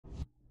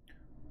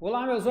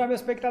Olá meus web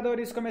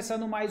espectadores,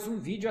 começando mais um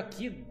vídeo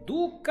aqui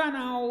do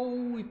canal.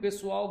 E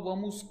pessoal,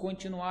 vamos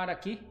continuar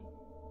aqui.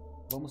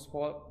 Vamos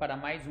para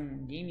mais um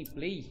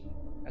gameplay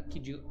aqui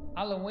de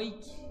Alan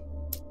Wake.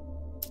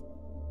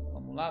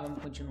 Vamos lá,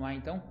 vamos continuar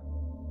então.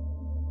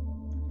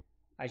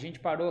 A gente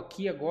parou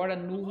aqui agora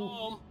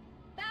no...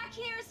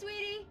 Back here,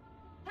 sweetie.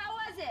 How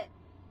was it?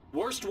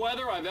 Worst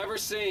weather I've ever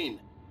seen.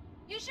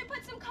 You should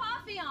put some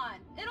coffee on.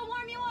 It'll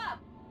warm you up.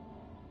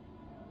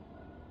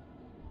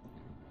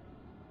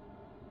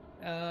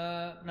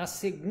 Na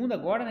segunda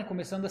agora, né?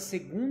 Começando a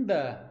segundo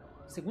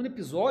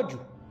episódio.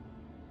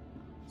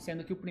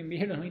 Sendo que o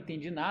primeiro eu não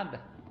entendi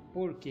nada.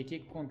 Por quê? O que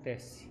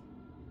acontece?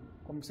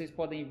 Como vocês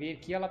podem ver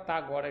aqui, ela tá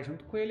agora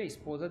junto com ele, a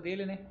esposa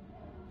dele, né?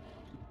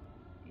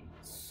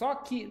 Só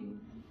que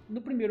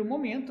no primeiro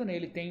momento, né?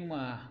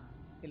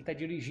 Ele tá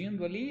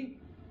dirigindo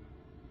ali.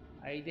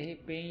 Aí de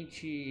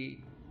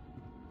repente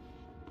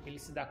ele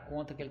se dá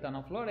conta que ele tá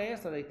na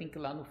floresta. Daí tem que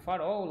ir lá no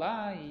farol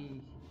lá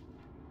e...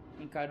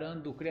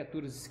 encarando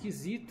criaturas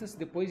esquisitas.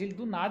 Depois ele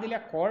do nada ele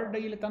acorda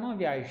e ele tá numa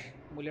viagem.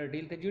 A mulher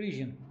dele tá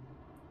dirigindo.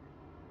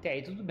 Até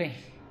aí tudo bem.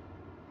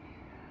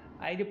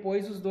 Aí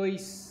depois os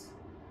dois,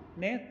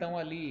 né, estão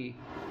ali.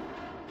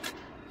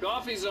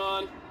 Coffee's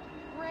on.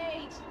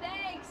 Great,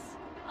 thanks.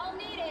 I'll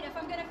need it if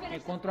I'm gonna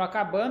finish. Encontrou a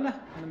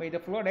cabana no meio da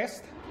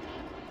floresta.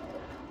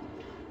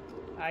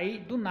 Aí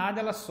do nada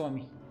ela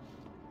some.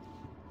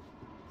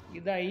 E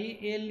daí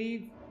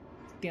ele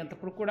tenta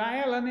procurar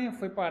ela, né?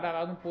 Foi parar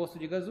lá no posto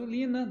de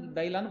gasolina.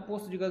 Daí lá no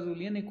posto de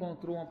gasolina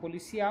encontrou uma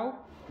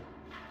policial.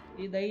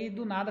 E daí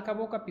do nada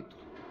acabou o capítulo.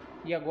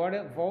 E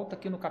agora volta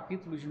aqui no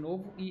capítulo de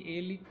novo. E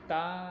ele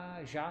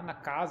tá já na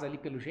casa ali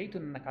pelo jeito,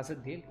 na casa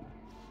dele.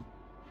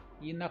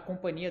 E na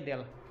companhia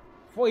dela.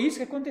 Foi isso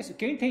que aconteceu. O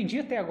que eu entendi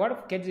até agora,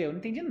 quer dizer, eu não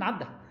entendi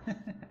nada.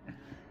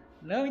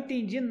 Não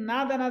entendi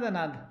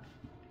nada.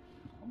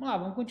 Vamos lá,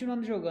 vamos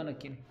continuando jogando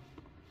aqui, né?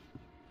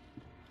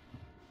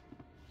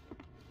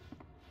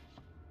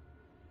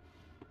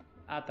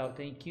 Ah tá, eu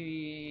tenho que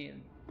ir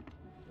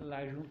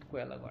lá junto com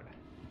ela agora.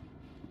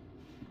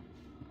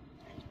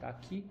 Tá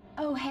aqui.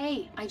 Oh,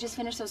 hey, I just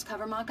finished those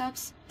cover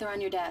mock-ups. They're on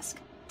your desk.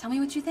 Tell me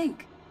what you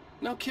think.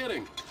 No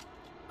kidding.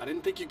 I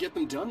didn't think you'd get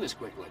them done this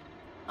quickly.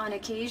 On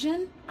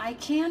occasion, I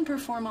can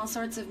perform all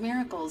sorts of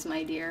miracles,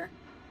 my dear.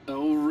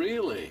 Oh,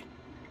 really?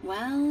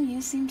 Well,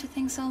 you seemed to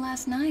think so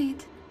last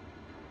night.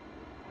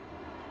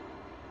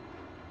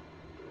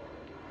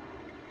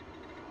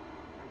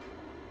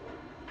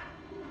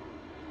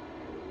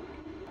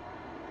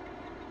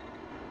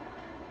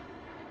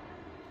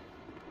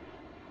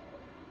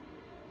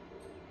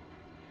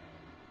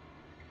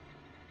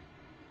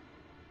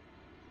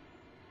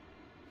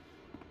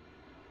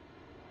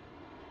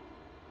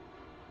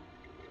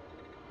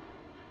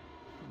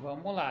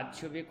 Vamos lá,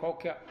 deixa eu ver qual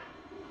que é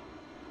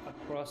a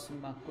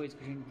próxima coisa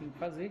que a gente tem que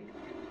fazer.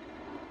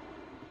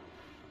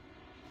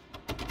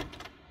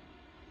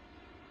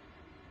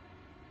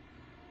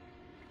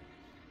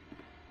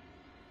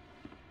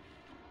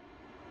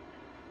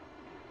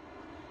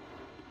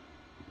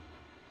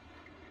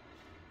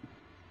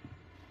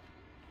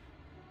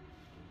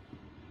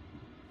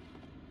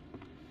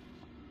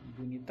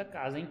 Bonita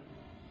casa, hein?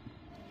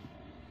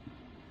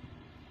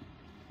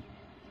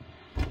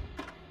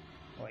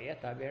 Olha,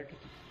 tá aberto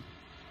aqui.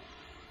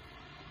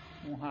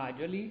 Um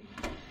rádio ali.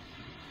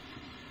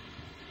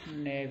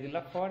 Neve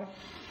lá fora.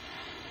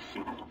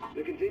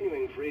 The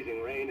continuing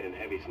freezing rain and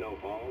heavy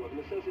snowfall have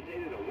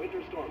necessitated a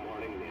winter storm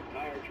warning in the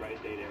entire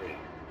tri-state area.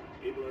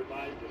 People are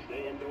advised to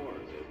stay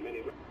indoors as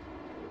many...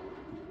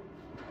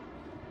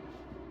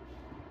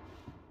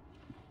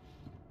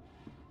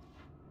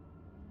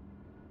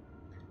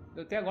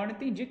 Eu até agora não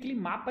entendi aquele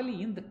mapa ali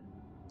ainda.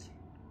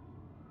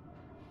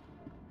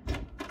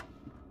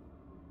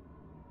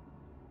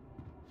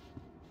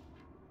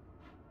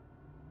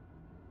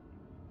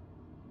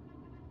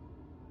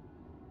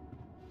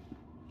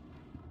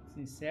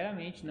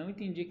 Sinceramente, não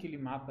entendi aquele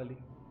mapa ali.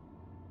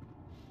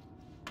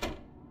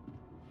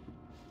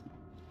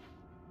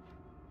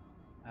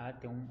 Ah,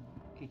 tem um...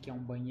 O que é um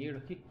banheiro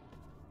aqui?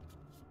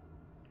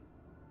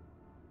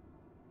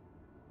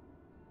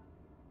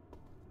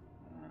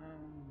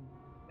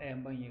 É,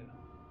 banheiro.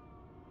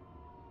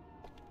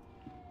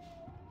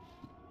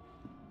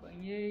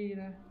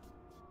 Banheira.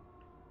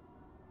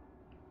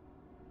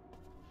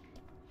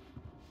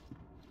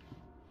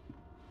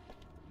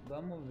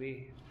 Vamos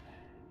ver.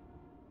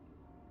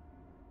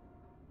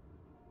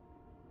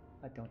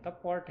 Ah, tem outra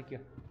porta aqui, ó.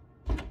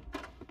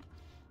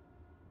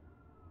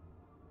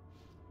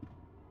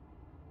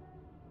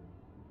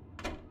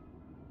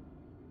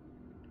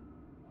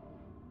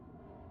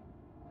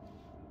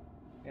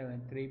 Eu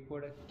entrei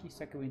por aqui.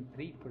 Será que eu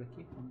entrei por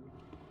aqui? Vamos ver.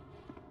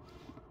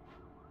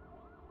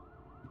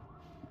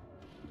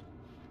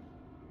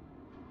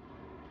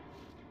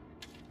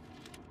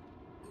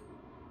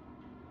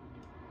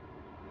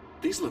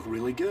 These look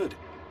really good.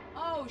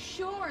 Oh,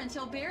 sure,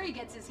 until Barry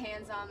gets his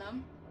hands on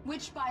them.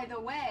 Which, by the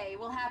way,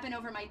 will happen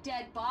over my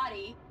dead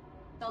body.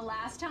 The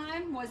last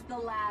time was the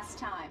last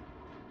time.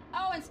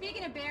 Oh, and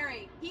speaking of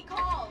Barry, he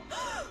called.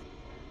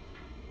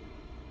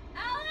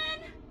 Alan!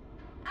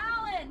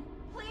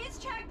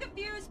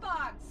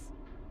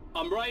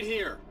 I'm right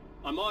here.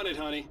 I'm on it,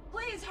 honey.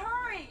 Please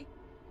hurry!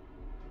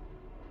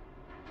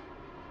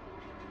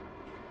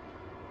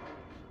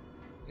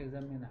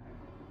 Examinar.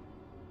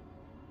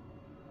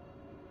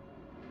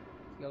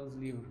 Aqui é os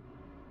livros.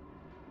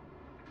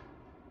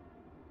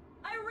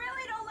 I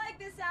really don't like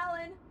this,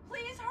 Alan.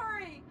 Please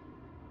hurry!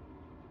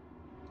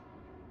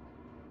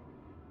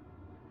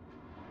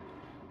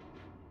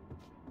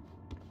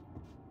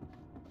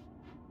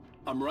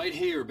 I'm right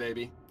here,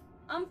 baby.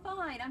 I'm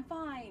fine.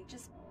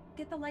 Just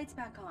get the lights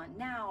back on.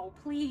 Now,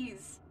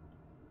 please.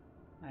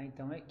 Ah,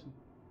 então é aqui.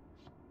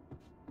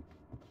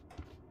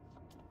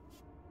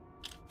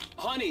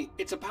 Honey,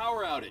 it's a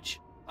power outage.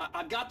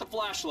 I've got the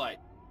flashlight.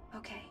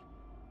 Okay.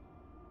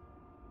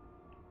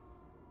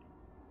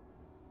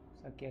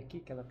 Será que é aqui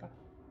que ela tá?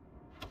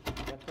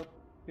 Já tô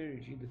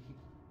perdido aqui.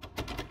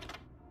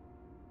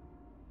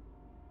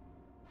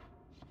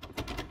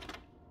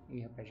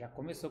 Ih, rapaz, já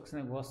começou com esse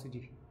negócio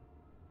de...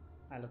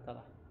 Ah, ela tá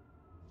lá.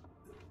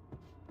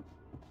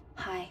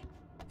 Hi.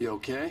 You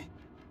okay?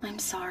 I'm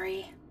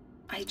sorry.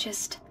 It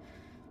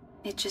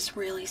just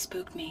really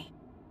spooked me.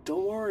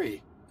 Don't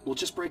worry. We'll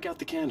just break out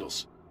the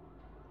candles.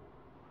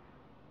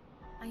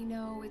 I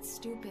know it's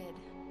stupid,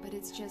 but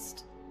it's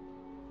just...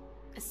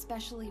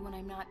 Especially when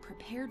I'm not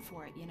prepared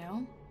for it, you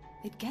know?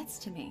 It gets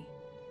to me.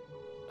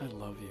 I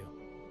love you.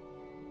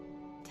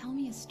 Tell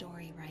me a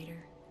story,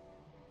 writer.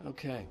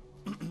 Okay.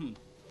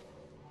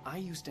 I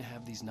used to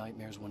have these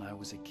nightmares when I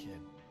was a kid.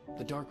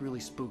 The dark really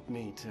spooked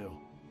me, too.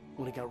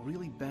 When it got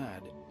really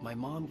bad, my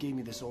mom gave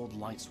me this old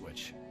light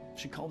switch.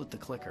 She called it the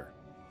clicker.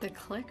 The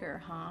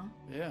clicker, huh?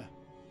 Yeah.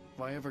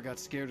 If I ever got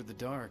scared of the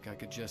dark, I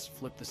could just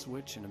flip the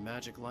switch and a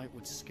magic light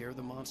would scare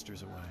the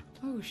monsters away.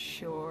 Oh,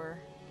 sure.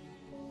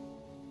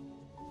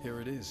 Here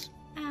it is.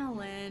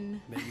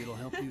 Alan. Maybe it'll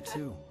help you,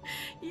 too.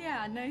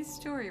 Yeah, nice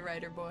story,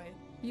 writer boy.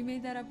 You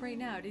made that up right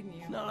now, didn't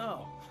you?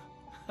 No.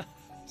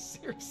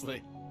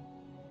 Seriously.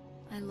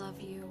 I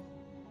love you,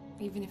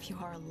 even if you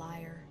are a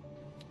liar.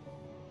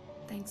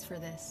 Thanks for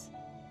this.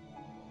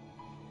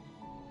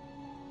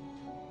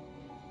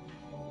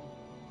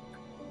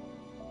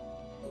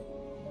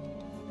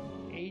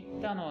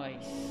 Eita,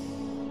 nós.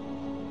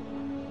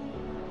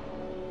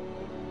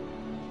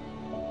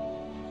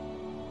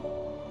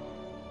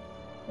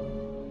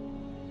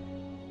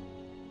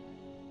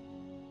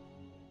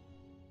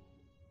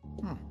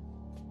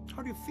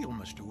 How do you feel,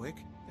 Mr.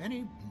 Wake?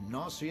 Any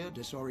nausea,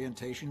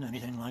 disorientation,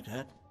 anything like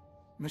that?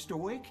 Mr.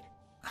 Wake,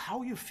 how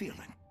are you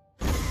feeling?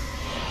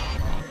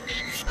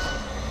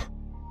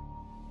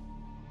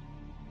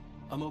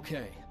 I'm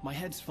okay. My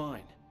head's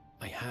fine.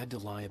 I had to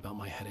lie about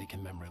my headache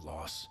and memory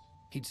loss.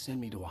 He'd send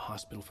me to a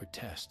hospital for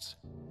tests.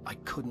 I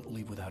couldn't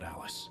leave without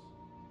Alice.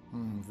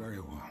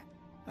 Very well.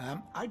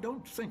 I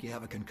don't think you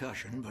have a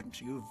concussion,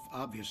 but you've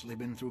obviously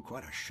been through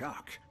quite a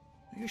shock.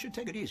 You should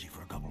take it easy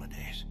for a couple of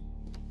days.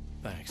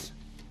 Thanks.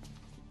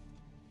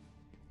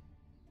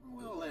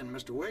 Well then,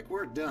 Mr. Wake,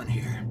 we're done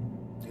here.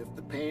 If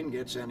the pain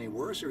gets any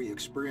worse or you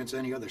experience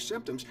any other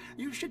symptoms,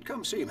 you should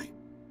come see me.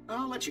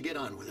 I'll let you get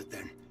on with it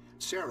then.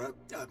 Sarah,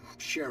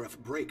 Sheriff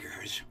Breaker,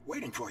 is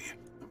waiting for you.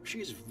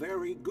 She's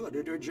very good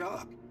at her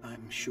job.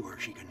 I'm sure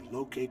she can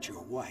locate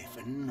your wife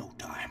in no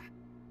time.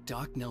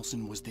 Doc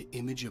Nelson was the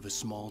image of a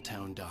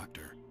small-town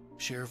doctor.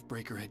 Sheriff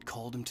Breaker had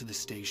called him to the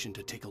station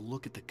to take a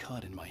look at the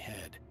cut in my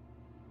head.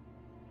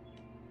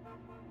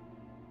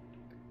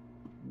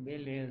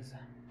 Beleza.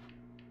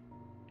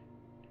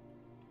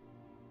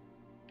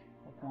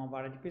 Com uma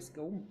vara de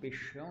pesca,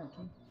 peixão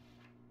aqui.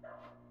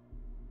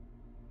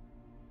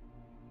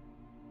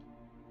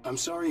 I'm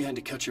sorry you had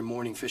to cut your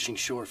morning fishing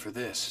short for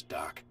this,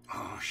 Doc.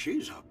 Oh,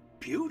 she's a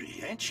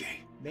beauty, ain't she?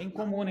 Bem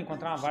comum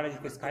encontrar uma vara de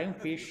pescar e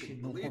peixe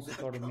no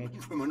consultório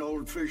médico. From an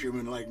old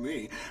fisherman like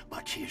me,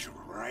 but she's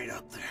right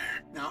up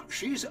there. Now,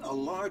 she's a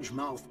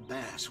largemouth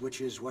bass,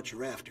 which is what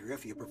you're after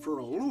if you prefer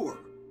a lure.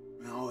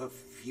 Now,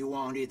 if you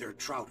want either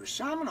trout or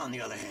salmon, on the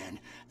other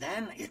hand,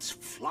 then it's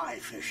fly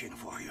fishing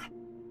for you.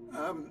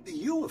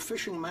 You a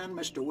fishing man,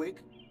 Mr. Wake?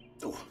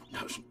 Oh,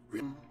 doesn't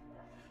really...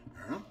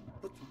 Huh?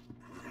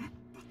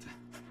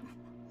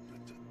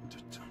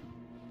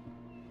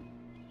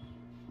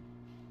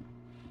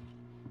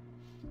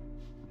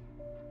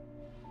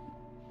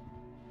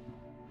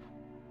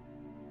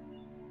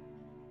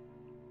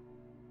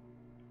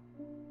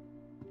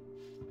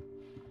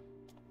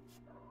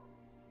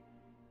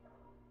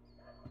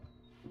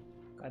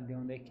 Cadê?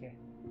 Onde é que é?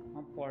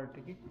 Uma porta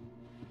aqui.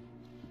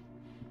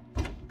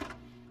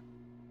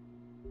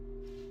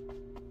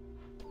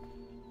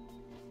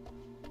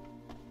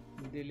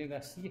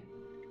 Delegacia.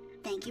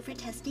 Thank you for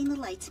testing the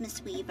lights,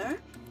 Miss Weaver.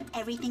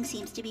 Everything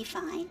seems to be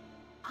fine.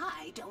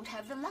 I don't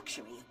have the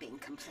luxury of being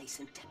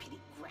complacent, Deputy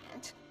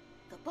Grant.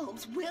 The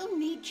bulbs will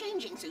need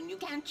changing soon. You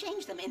can't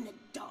change them in the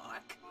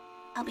dark.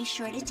 I'll be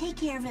sure to take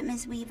care of it,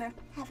 Miss Weaver.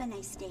 Have a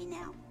nice day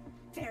now.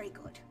 Very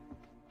good.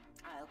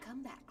 I'll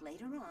come back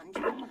later on.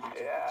 During lunch,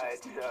 Yeah, just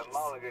it's in case.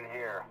 Mulligan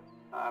here.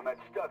 I'm at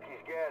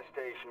Stucky's gas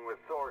station with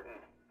Thornton.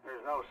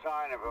 There's no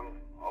sign of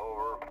him.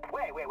 Over.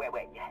 Wait.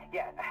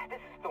 Yeah, this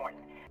is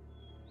Thornton.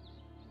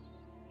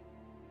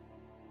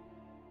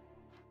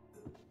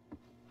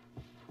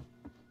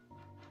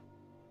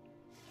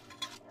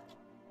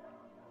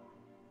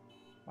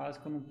 Quase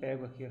que eu não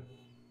pego aqui, ó.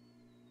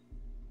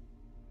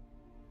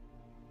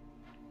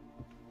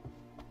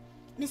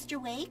 Mr.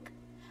 Wake,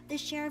 the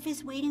sheriff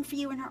is waiting for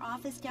you in her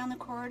office down the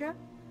corridor.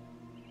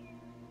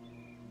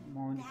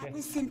 That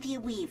was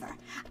Cynthia Weaver.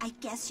 I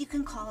guess you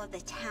can call her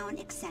the town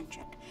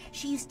eccentric.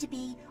 She used to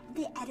be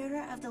the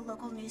editor of the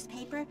local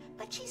newspaper,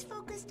 but she's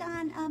focused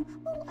on,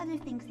 other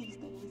things these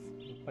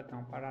days. Opa, tá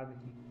uma parada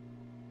aqui.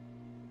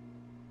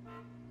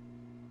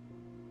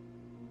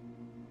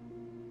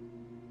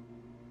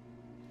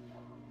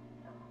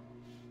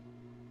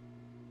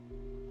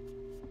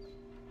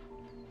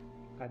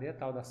 Cadê a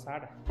tal da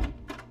Sarah?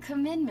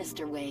 Come in,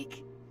 Mr.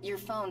 Wake. Your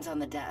phone's on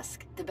the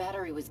desk. The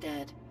battery was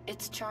dead.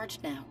 It's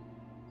charged now.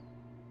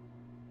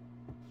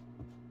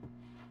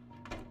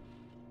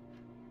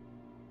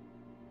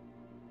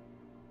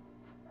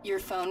 Your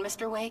phone,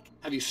 Mr. Wake?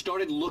 Have you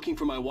started looking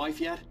for my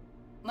wife yet?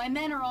 My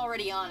men are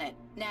already on it.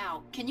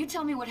 Now, can you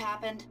tell me what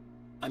happened?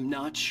 I'm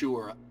not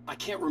sure. I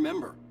can't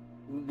remember.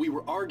 We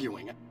were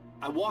arguing.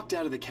 I walked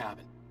out of the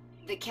cabin.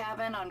 The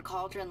cabin on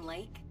Cauldron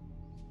Lake?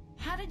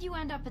 How did you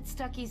end up at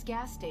Stucky's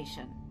gas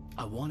station?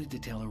 I wanted to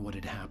tell her what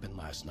had happened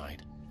last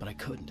night, but I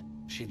couldn't.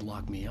 She'd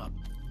lock me up.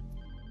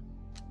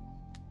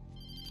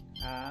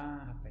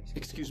 Ah, rapaz.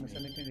 Excuse me.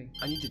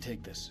 I need to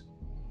take this.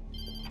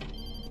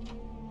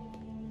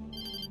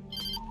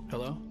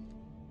 Hello?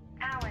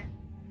 Alan,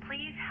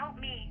 please help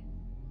me.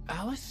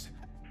 Alice?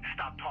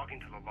 Stop talking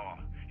to the law.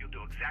 You'll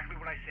do exactly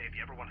what I say if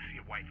you ever want to see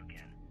your wife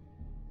again.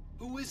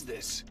 Who is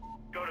this?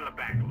 Go to the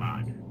back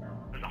lot.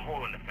 There's a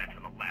hole in the fence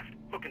on the left.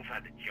 Look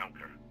inside the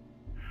junker.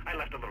 I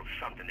left a little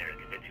something there to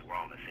convince you we're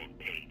all on the same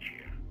page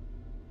here.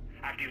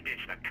 After you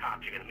ditch the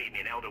cops, you're gonna meet me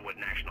in Elderwood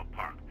National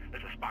Park.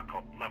 There's a spot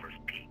called Lover's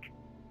Peak.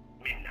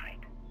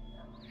 Midnight.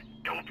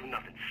 Don't do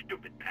nothing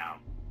stupid, pal.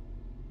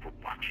 We're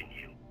watching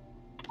you.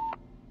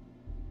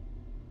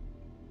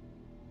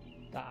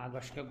 Tá,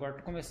 acho que agora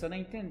tô começando a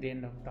entender,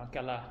 né? Então,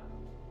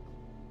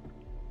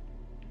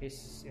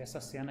 essa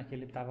cena que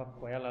ele tava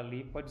com ela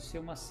ali pode ser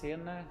uma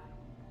cena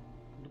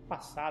do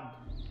passado.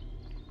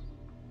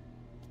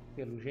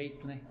 Pelo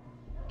jeito, né?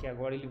 Que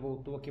agora ele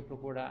voltou aqui a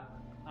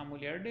procurar a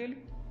mulher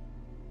dele.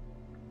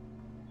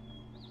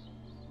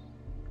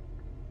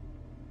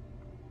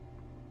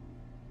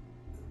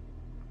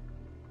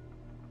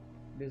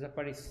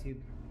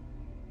 Desaparecido.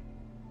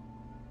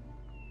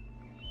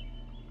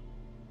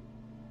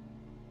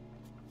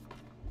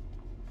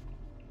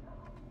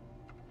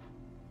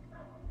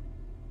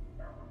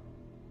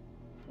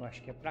 Eu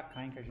acho que é pra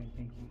cá, hein, que a gente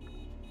tem que ir.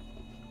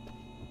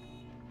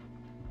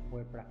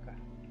 Ou é pra cá?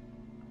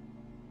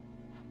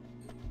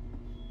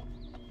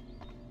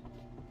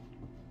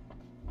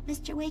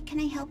 Mr. Wake, can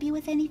I help you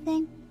with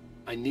anything?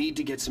 I need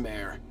to get some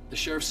air. The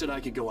sheriff said I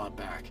could go out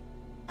back.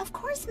 Of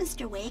course,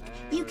 Mr. Wake.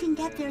 You can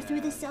get there through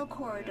the cell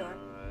corridor.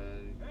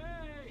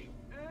 Hey,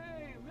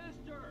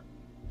 mister!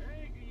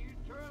 Hey, can you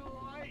turn the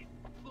light?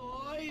 The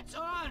light's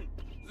on!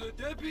 The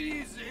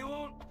deputies, they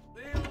don't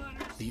understand.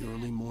 The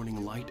early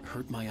morning light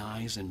hurt my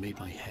eyes and made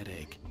my head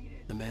ache.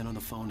 The man on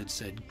the phone had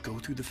said, go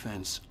through the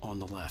fence on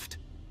the left.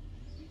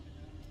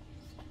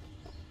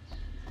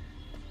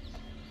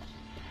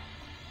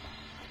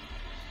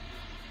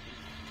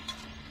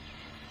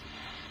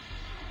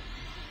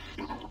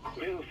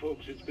 Well,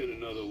 folks, it's been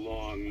another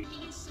long...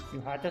 E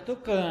o rádio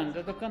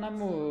tá tocando a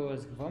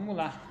música. Vamos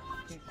lá.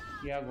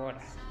 E agora?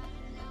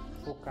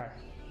 Focar.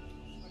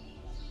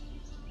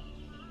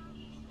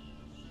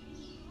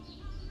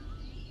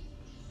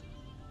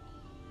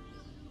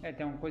 É,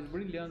 tem uma coisa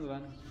brilhando lá,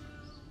 né?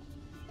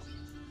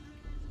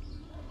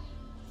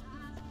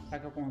 Será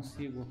que eu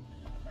consigo?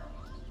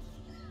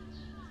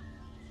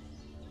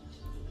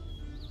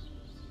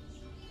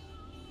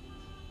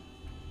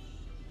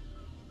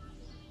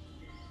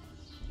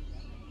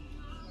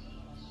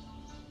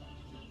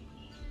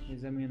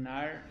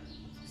 Examinar.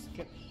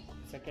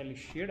 Isso aqui é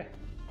lixeira?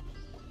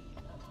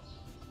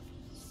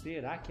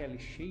 Será que é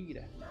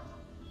lixeira?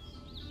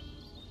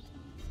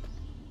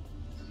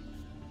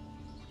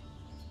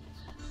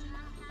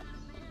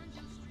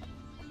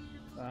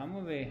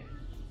 Vamos ver.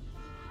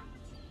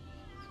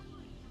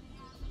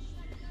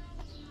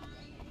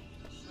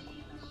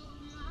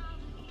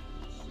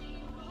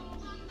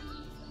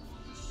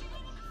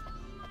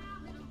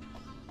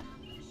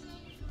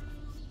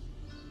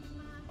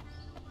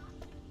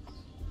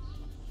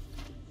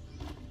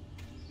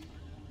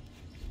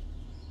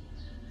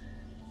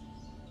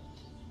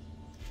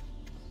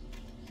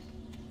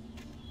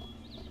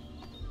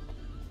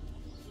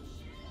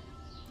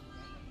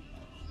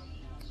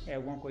 É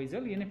alguma coisa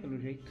ali, né? Pelo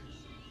jeito.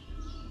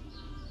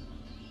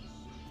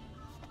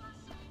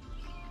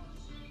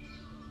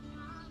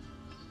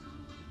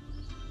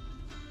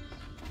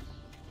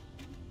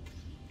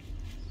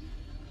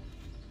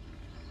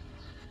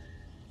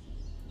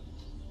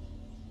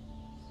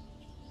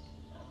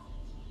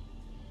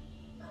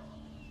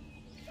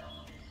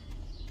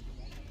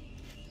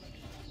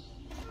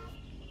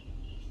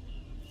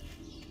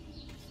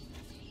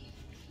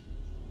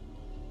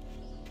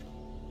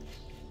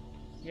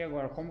 E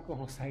agora, como que eu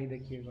vou sair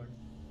daqui agora?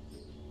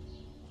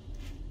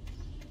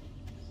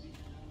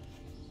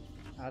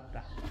 Ah,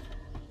 tá.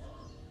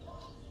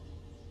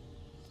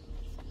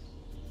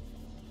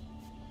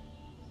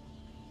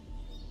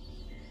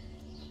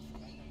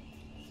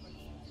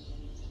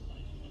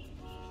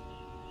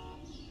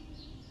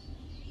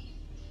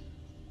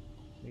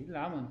 Sei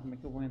lá, mano, como é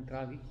que eu vou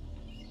entrar ali?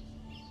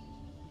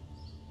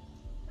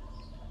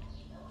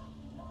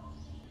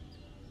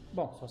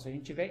 Bom, só se a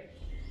gente tiver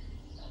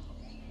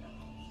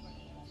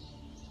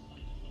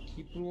que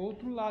ir pro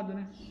outro lado,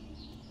 né?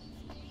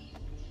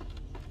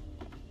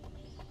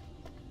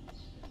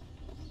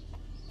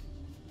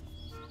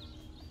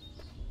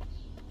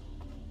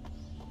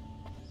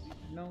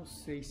 Não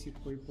sei se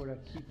foi por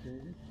aqui,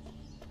 pera.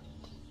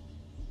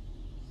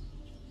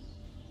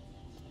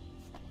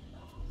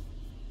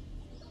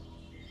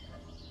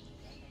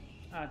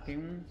 Ah, tem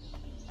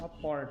uma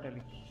porta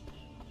ali.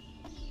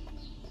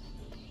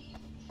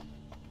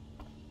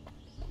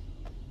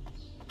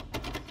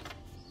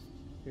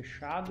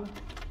 Fechado.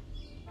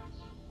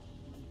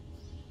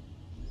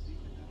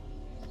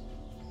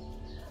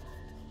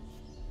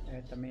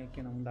 É, também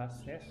aqui não dá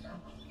acesso.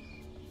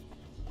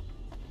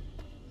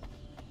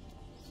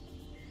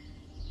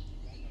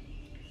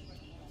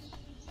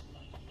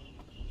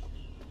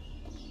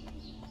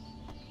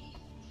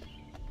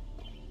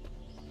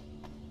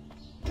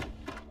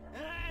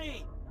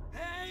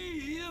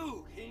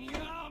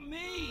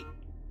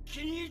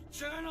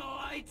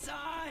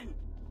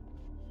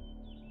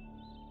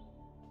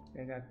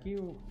 Pegar aqui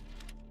o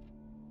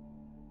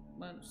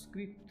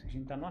manuscrito. A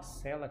gente tá numa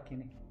cela aqui,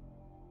 né?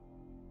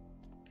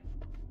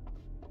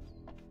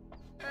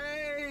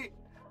 Hey,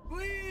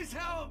 please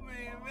help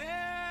me,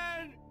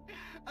 man!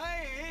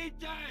 I hate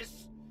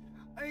this!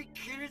 I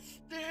can't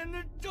stand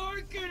the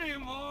dark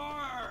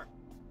anymore!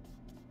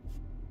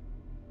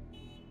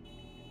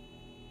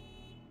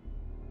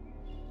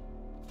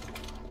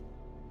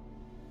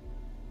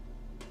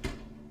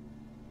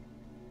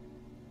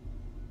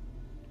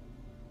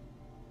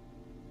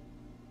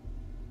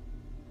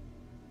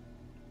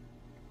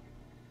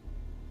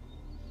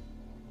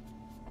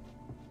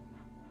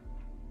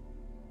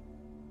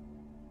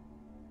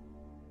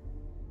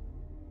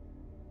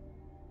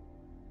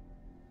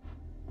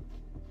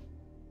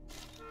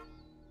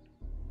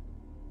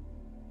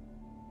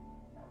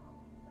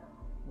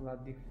 Do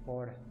lado de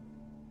fora.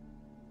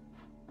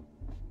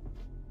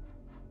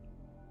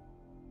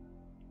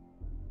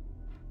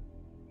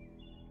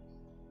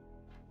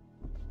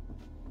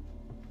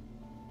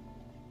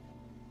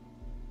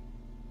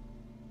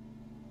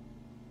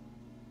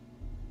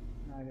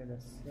 Na área da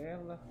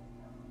cela.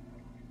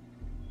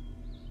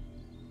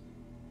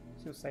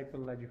 Se eu sair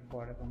pelo lado de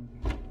fora, vamos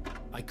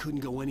ver. I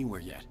couldn't go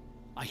anywhere yet.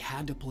 I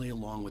had to play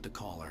along with the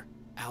caller.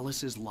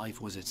 Alice's life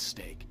was at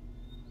stake.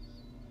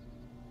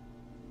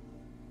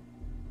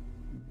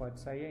 Não pode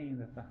sair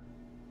ainda, tá?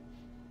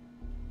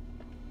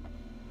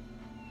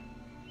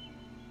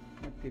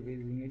 Uma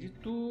TVzinha de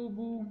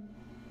tubo.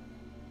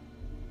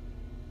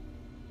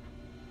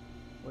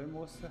 Oi,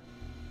 moça.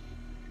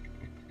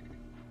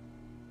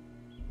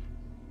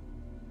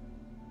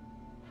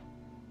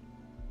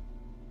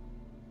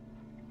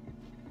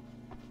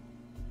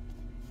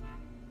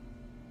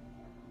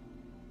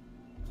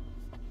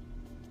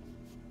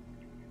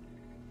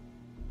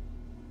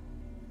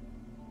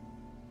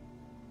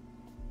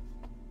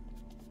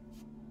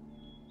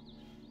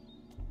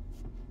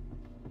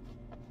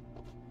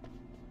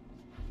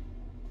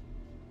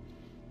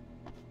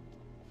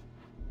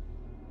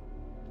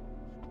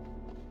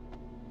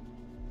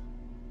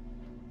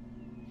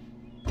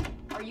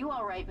 Are you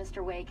all right,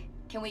 Mr. Wake?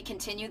 Can we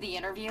continue the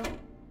interview?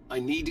 I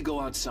need to go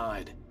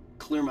outside.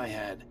 Clear my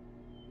head.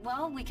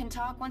 Well, we can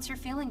talk once you're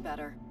feeling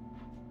better.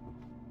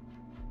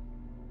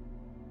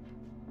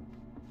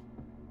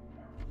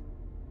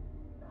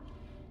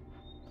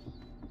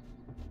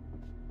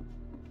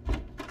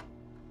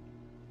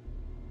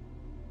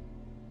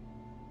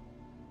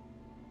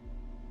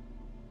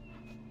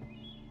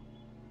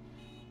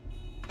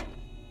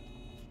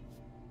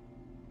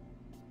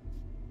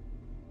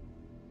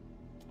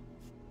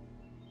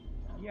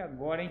 E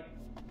agora, hein?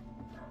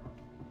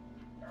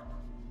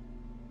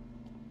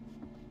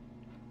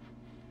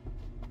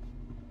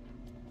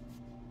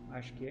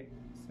 Acho que é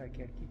isso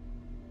aqui.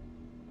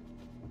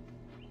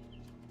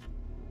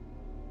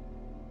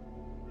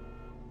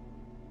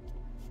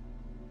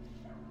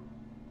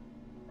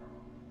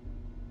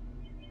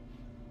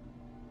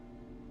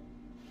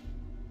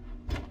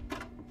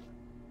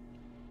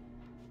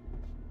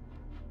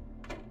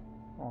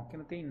 Bom, aqui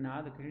não tem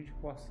nada que a gente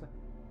possa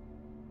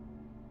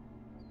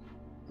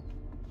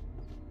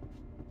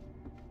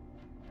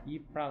ir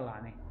pra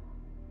lá, né?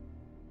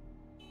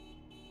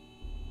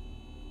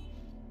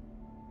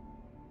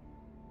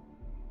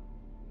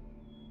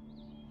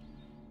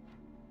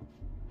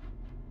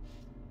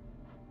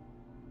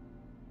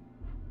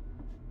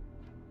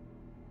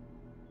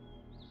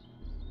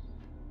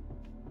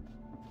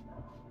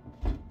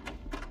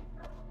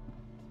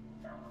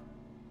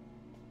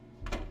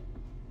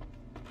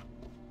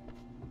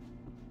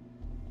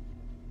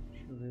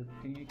 Deixa eu ver o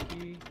que tem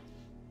aqui.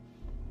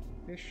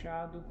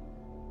 Fechado.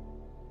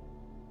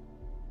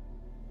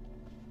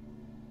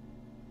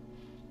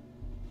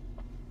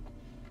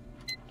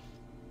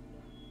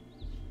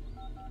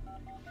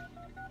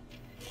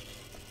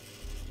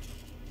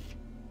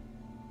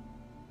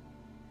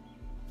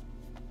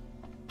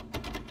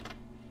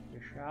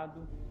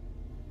 fechado.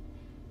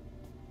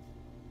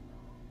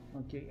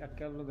 Ok,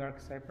 aquele lugar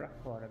que sai pra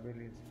fora,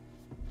 beleza.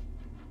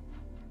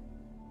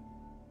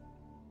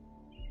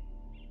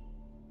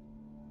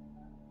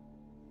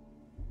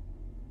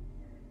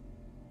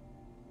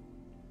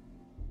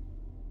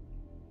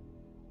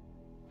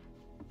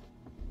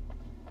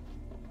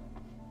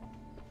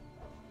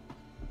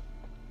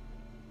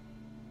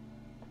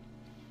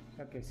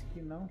 Só que esse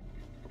aqui não.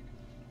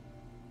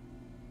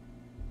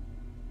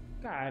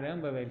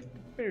 Caramba, velho,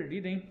 tô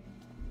perdido, hein?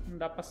 Não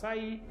dá pra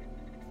sair.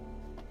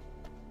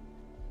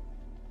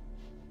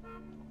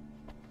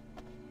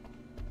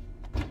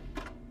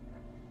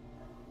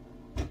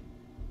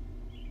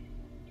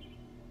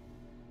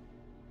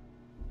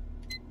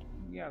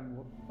 E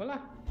agora? Olha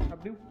lá,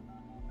 abriu.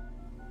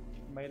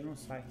 Mas ele não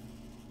sai.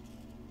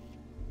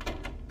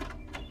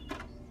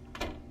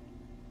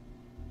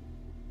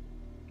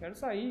 Quero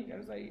sair,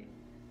 quero sair.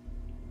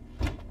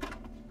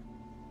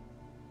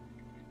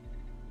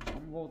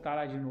 Vamos voltar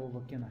lá de novo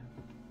aqui na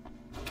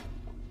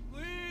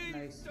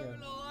Turn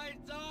the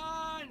lights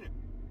on!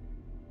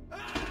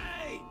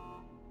 Hey!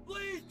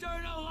 Please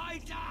turn the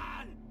lights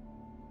on!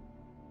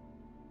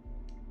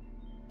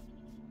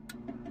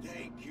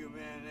 Thank you,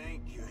 man,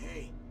 thank you.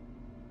 Hey,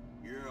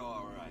 you're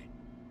all right.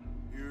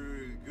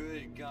 You're a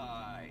good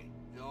guy.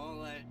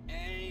 Don't let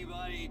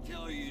anybody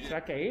tell you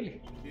Será que é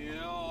ele? You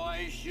know,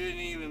 I shouldn't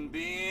even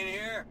be in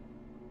here.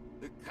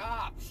 The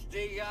cops,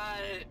 they got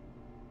it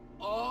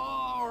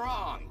all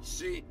wrong.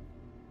 See?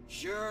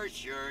 Sure,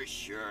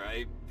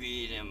 I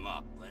beat him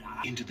up, but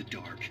Into the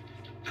dark.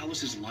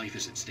 Alice's life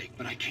is at stake,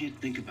 but I can't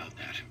think about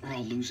that, or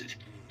I'll lose it.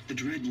 The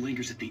dread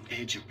lingers at the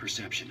edge of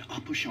perception. I'll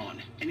push on.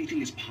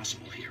 Anything is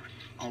possible here.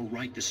 I'll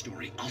write the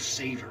story. I'll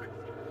save her.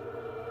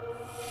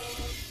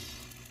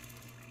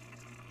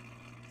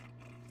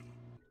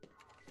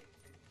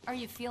 Are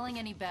you feeling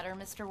any better,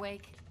 Mr.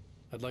 Wake?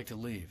 I'd like to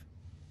leave.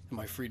 Am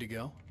I free to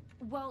go?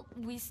 Well,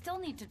 we still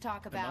need to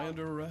talk about... Am I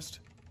under arrest?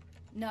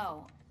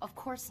 No, of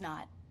course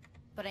not.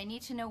 But I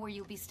need to know where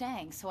you'll be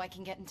staying so I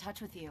can get in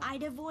touch with you.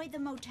 I'd avoid the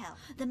motel.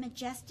 The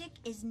Majestic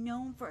is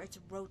known for its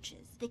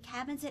roaches. The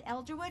cabins at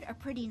Elderwood are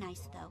pretty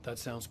nice, though. That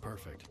sounds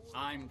perfect.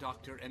 I'm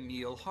Dr.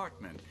 Emil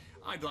Hartman.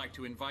 I'd like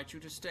to invite you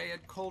to stay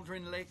at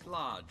Cauldron Lake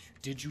Lodge.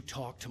 Did you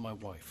talk to my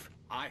wife?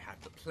 I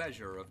had the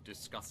pleasure of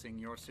discussing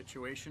your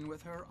situation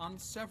with her on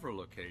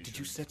several occasions. Did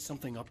you set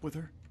something up with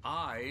her?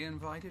 I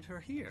invited her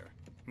here.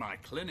 My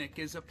clinic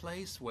is a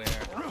place where...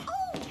 Oh,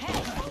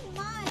 hey, come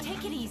on!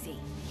 Take it easy.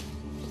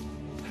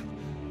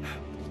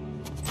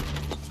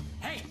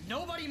 Hey,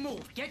 nobody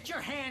move! Get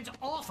your hands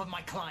off of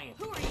my client!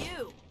 Who are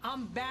you?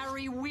 I'm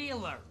Barry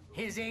Wheeler,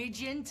 his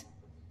agent.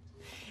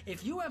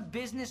 If you have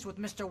business with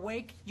Mr.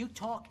 Wake, you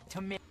talk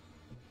to me.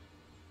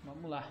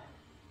 Vamos lá.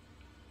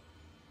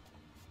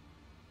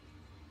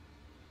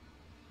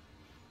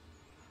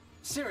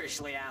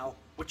 Seriously, Al,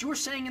 what you were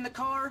saying in the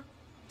car?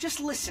 Just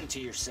listen to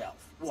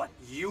yourself. What,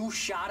 you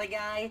shot a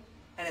guy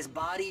and his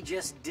body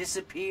just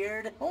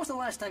disappeared? When was the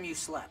last time you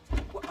slept?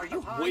 What, are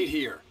you high? Wait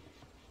here.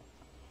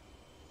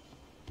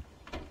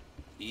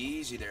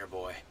 Easy there,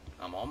 boy.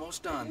 I'm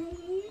almost done.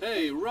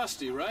 Hey,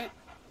 Rusty, right?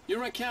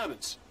 You rent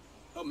cabins.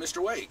 Oh,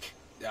 Mr. Wake.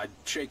 I'd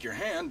shake your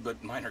hand,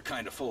 but mine are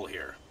kind of full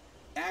here.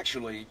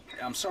 Actually,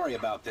 I'm sorry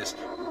about this.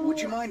 Would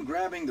you mind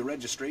grabbing the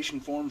registration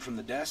form from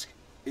the desk?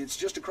 It's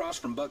just across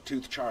from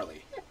Bucktooth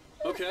Charlie.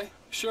 Okay,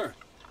 sure.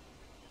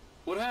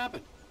 What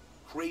happened?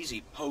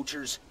 Crazy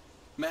poachers.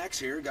 Max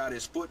here got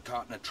his foot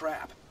caught in a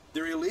trap.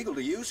 They're illegal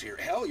to use here.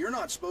 Hell, you're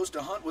not supposed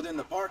to hunt within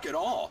the park at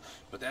all.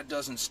 But that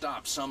doesn't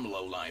stop some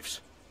lowlifes.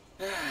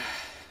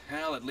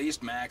 Well, at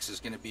least Max is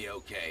gonna be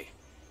okay.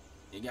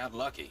 You got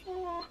lucky.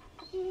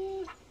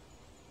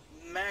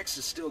 Max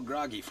is still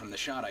groggy from the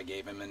shot I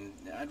gave him, and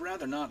I'd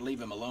rather not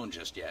leave him alone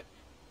just yet.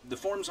 The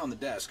form's on the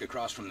desk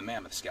across from the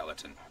mammoth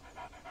skeleton.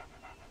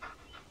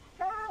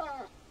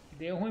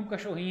 Deu ruim pro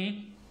cachorrinho,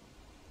 hein?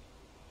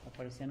 Tá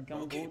parecendo que é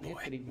um Okay, gol de boy.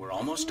 retriever. We're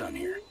almost done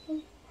here.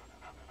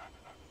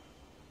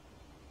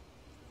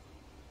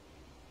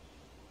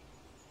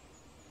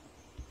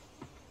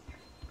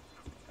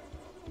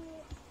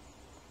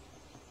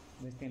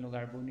 Vê se tem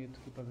lugar bonito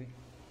aqui pra ver.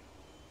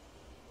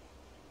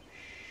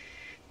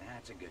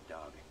 That's a good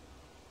dog.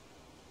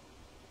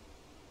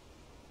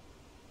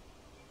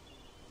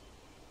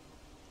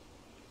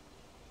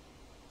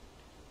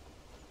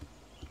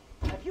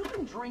 Have you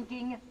been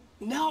drinking?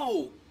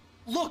 No!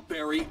 Look,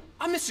 Barry,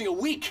 I'm missing a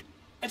week,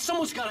 and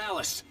someone's got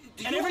Alice,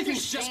 Do and you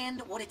everything's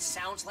understand what it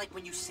sounds like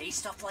when you say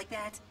stuff like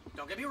that?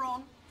 Don't get me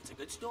wrong, it's a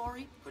good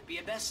story, could be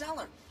a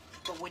bestseller.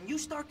 But when you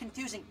start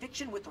confusing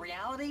fiction with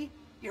reality,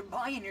 you're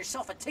buying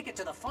yourself a ticket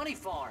to the funny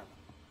farm.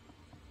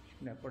 Acho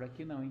que não é por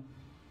aqui não, hein?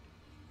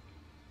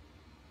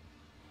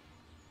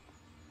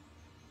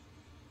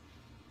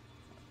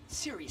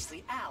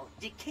 Seriously, Al,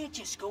 you can't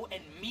just go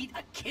and meet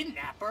a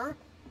kidnapper.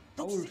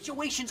 Those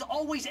situations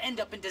always end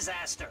up in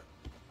disaster.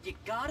 You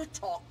gotta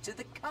talk to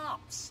the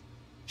cops.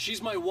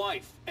 She's my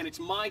wife, and it's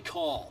my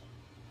call.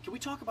 Can we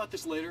talk about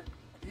this later?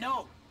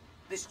 No,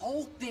 this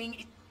whole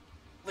thing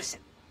Listen,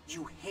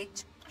 you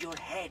hit your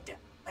head.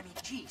 I mean,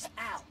 geez,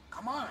 Al,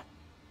 come on.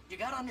 You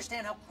gotta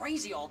understand how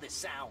crazy all this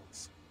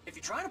sounds. If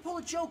you're trying to pull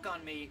a joke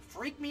on me,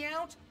 freak me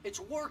out,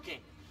 it's working.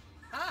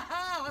 Ha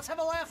ha, let's have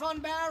a laugh on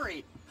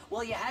Barry.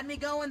 Well, you had me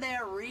going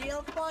there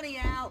real funny,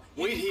 Al.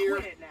 You Wait can here.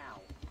 quit it now.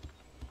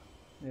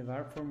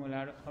 Levar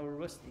formulário ao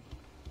Rusty.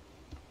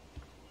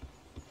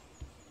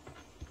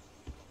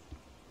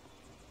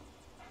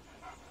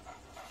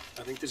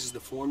 I think this is the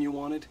form you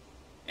wanted.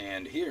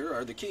 And here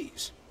are the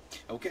keys.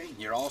 Okay,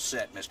 you're all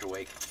set, Mr.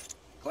 Wake.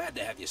 Glad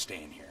to have you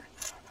staying here.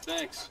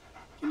 Thanks.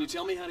 Can you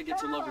tell me how to get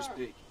to Lover's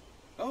Peak?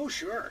 Oh,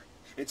 sure.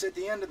 It's at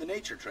the end of the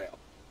nature trail.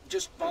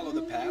 Just follow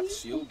the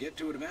paths, you'll get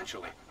to it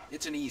eventually.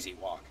 It's an easy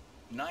walk.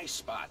 Nice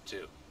spot,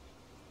 too.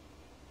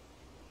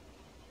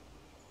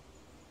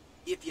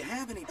 If you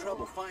have any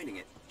trouble finding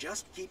it,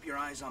 just keep your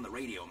eyes on the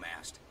radio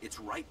mast. It's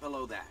right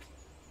below that.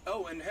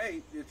 Oh, and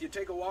hey, if you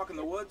take a walk in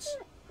the woods,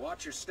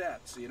 watch your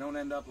steps so you don't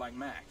end up like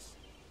Max.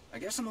 I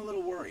guess I'm a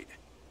little worried.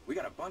 We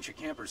got a bunch of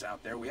campers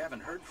out there we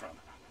haven't heard from.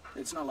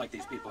 It's not like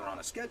these people are on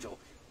a schedule,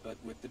 but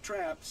with the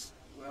traps,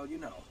 well, you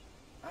know.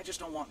 I just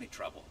don't want any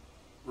trouble.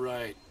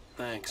 Right.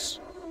 Thanks.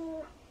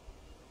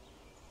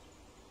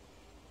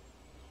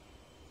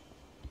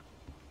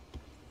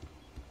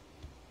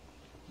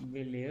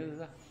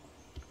 Beleza.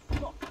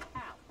 Look,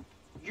 Al,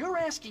 you're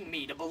asking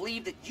me to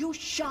believe that you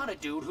shot a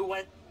dude who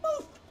went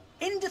poof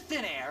into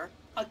thin air,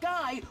 a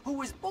guy who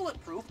was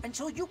bulletproof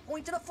until you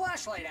pointed a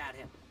flashlight at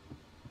him.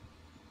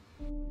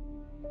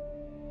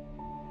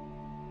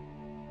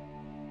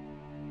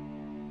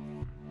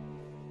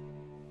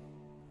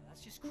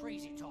 That's just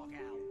crazy talk,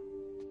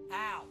 Al.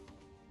 Al.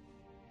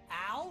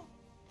 Al?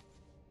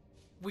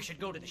 We should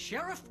go to the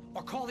sheriff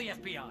or call the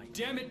FBI.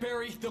 Damn it,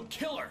 Barry, they'll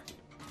kill her!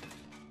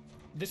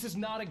 This is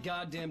not a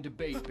goddamn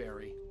debate,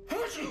 Barry.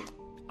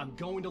 I'm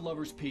going to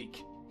Lover's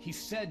Peak. He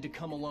said to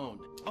come alone.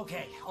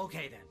 Okay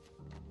then.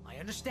 I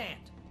understand.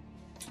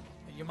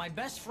 You're my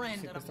best friend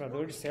and I'm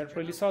Sequestrador disseram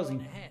pra ele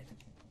sozinho. ahead.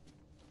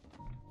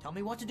 Tell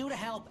me what to do to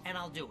help and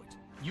I'll do it.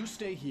 You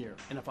stay here,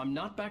 and if I'm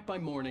not back by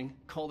morning,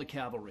 call the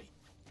cavalry.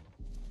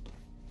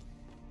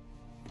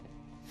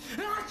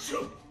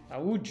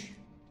 Saúde.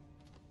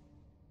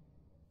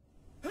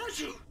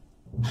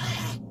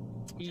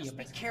 Just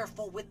be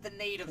careful with the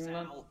natives,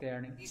 Al.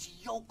 These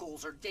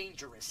yokels are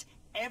dangerous.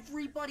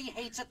 Everybody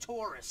hates a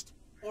tourist,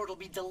 or it'll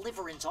be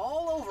deliverance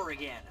all over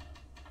again.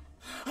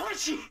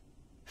 Bless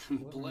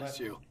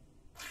you.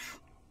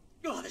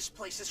 Oh, this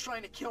place is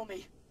trying to kill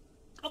me.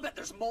 I'll bet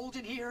there's mold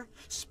in here,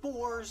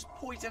 spores,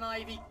 poison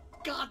ivy,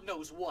 God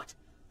knows what.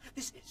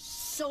 This is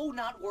so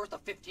not worth a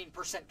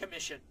 15%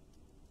 commission.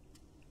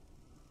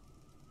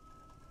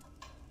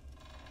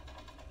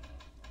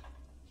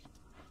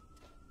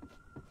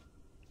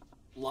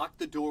 Lock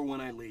the door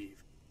when I leave.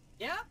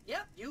 Yep,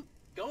 you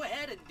go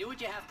ahead and do what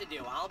you have to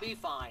do. I'll be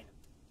fine.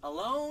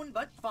 Alone,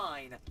 but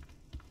fine.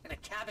 In a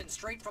cabin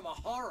straight from a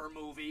horror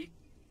movie.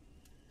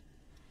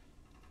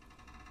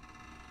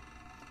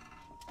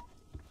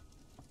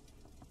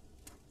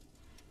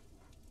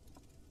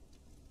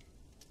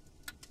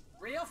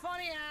 Real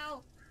funny,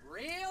 Al.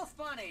 Real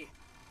funny.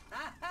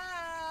 Ha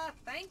ha!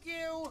 Thank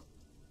you.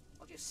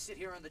 I'll just sit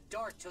here in the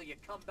dark till you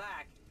come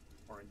back.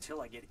 Or until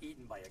I get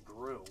eaten by a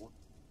grue.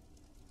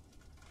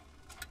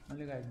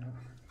 Olha legal, não.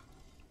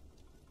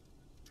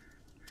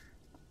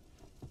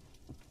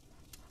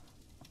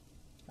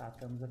 Tá,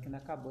 estamos aqui na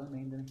cabana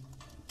ainda, né?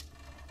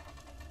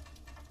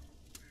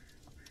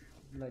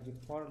 Lá de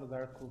fora,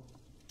 lugar com...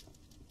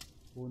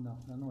 Ou não,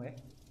 não é.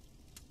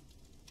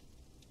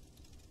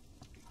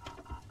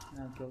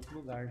 Não, aqui é outro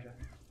lugar já.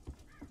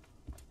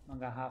 Uma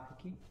garrafa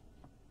aqui.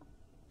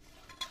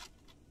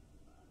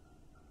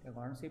 E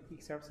agora não sei porque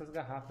que serve essas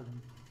garrafas,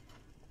 né?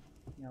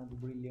 Tem algo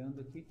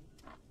brilhando aqui.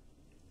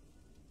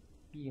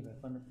 Ih, velho,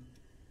 quando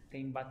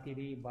tem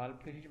bateria e bala,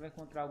 porque a gente vai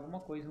encontrar alguma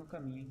coisa no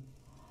caminho, hein?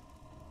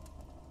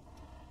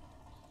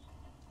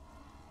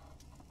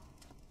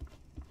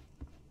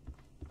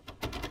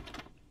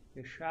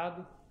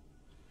 Fechado.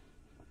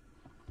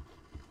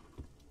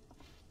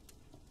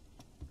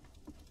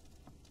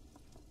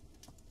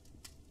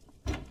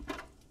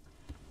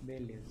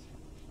 Beleza.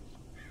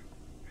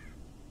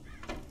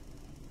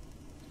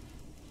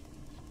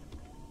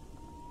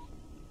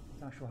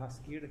 Tem uma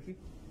churrasqueira aqui.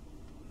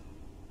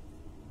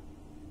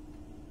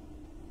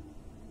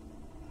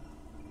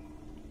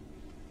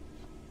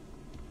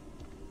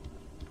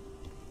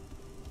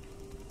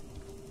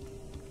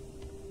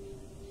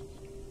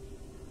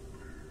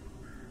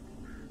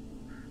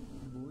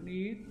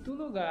 Bonito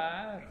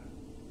lugar.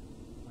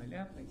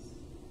 Olha, rapaz.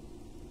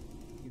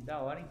 Que da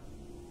hora, hein?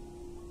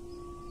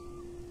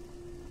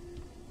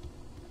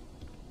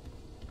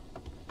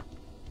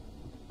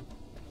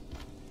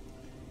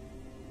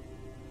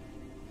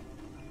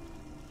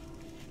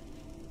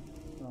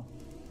 Bom.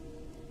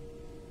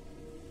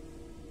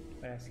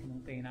 Parece que não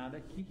tem nada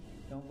aqui.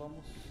 Então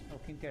vamos ao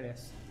que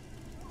interessa.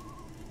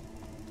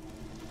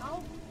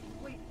 I'll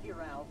wait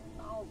here, Al.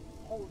 I'll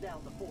hold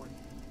down the fort.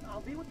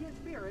 I'll be with you in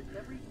spirit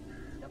every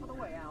step of the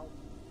way, Al.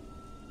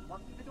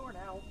 Walk through the door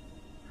now.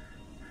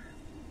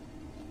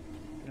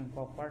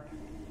 Trancou a porta.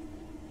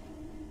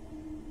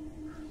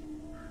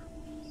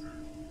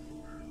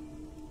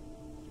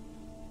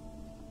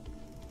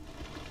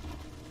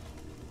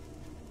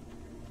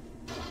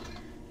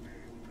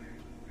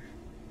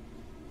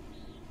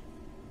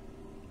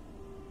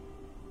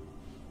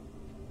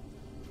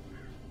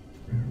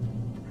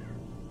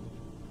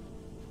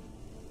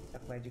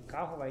 Vai de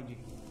carro, vai de...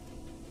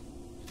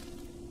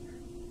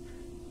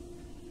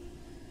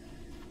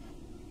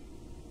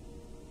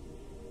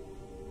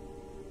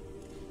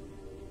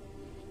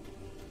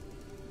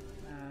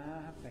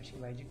 Ah, rapaz, acho que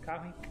vai de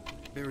carro, hein?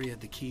 Barry had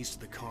the keys to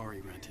the car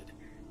he rented.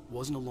 It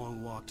wasn't a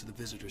long walk to the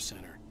visitor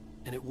center,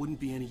 and it wouldn't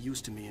be any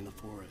use to me in the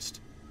forest.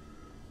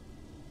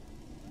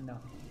 Não.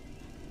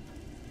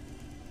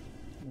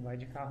 Não vai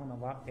de carro, não.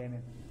 Vai a pé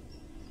mesmo.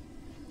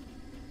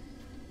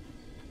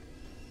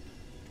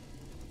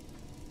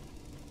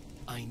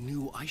 I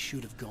knew I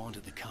should have gone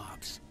to the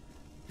cops.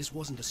 This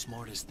wasn't the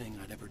smartest thing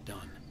I'd ever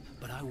done,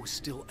 but I was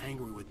still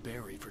angry with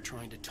Barry for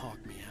trying to talk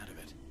me out of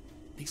it.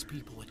 These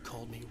people had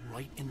called me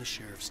right in the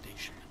sheriff's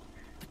station.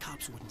 The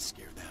cops wouldn't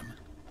scare them,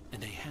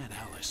 and they had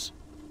Alice.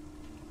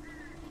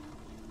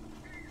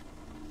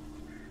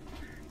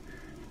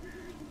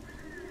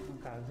 Uma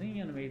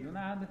casinha no meio do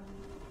nada.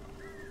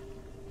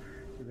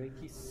 Deixa eu ver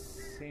aqui,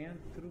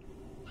 centro.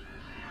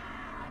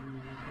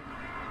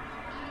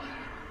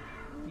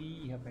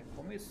 Ih, rapaz,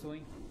 começou,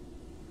 hein?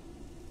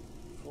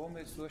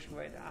 Começou, acho que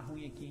vai dar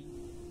ruim aqui, hein?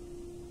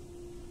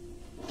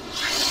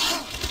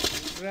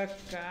 Pra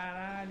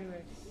caralho,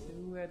 velho.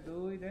 Tu é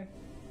doido, é?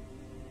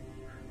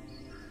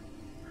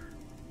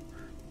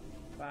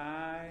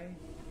 Vai.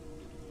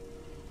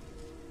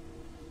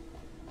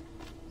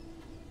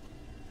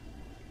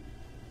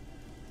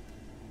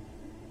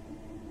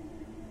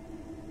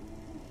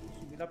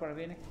 Subir lá pra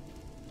ver, né?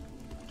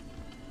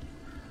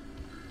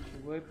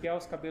 Vou arrepiar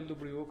os cabelos do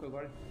brioco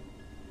agora.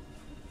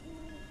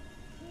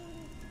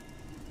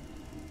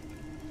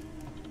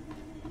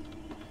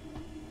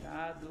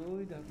 Tá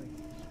doido, rapaz.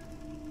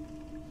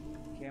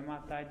 Quer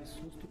matar de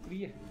susto,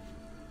 cria.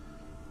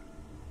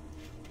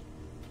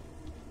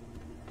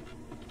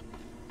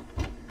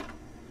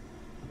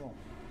 Bom.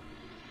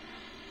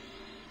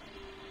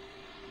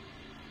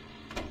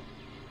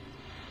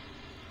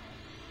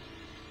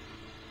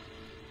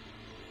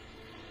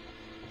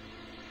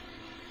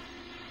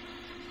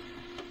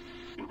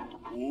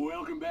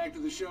 Welcome back to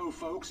the show,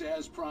 folks.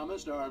 As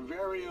promised, our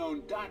very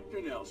own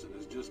Dr. Nelson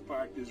has just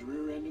parked his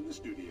rear end in the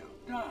studio.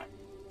 Doc,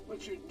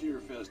 what's your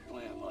Deerfest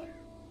plan like?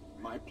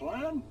 My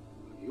plan?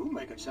 You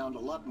make it sound a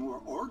lot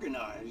more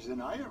organized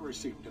than I ever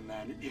seem to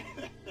manage.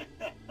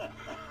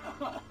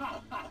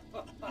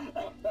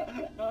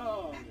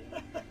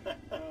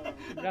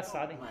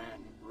 Engraçado, hein?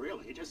 Man,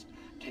 really, just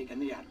taking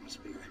the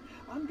atmosphere.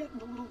 I'm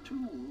getting a little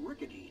too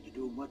rickety to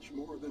do much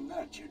more than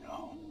that, you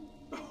know.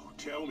 Oh,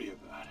 tell me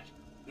about it.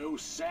 No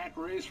sack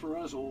race for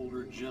us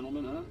older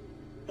gentlemen,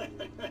 huh?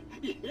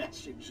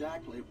 Yes,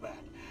 exactly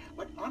that.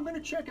 But I'm going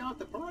to check out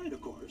the parade,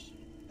 of course.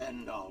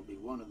 And I'll be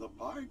one of the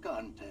pie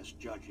contest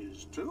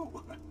judges, too.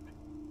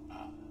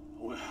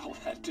 Well,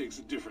 that takes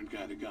a different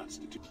kind of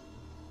constitution.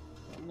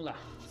 Vamos lá,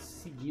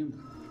 seguindo.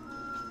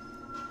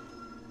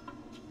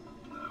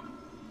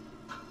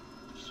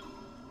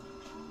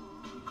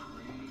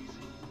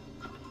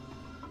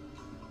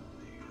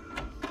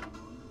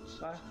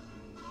 Opa.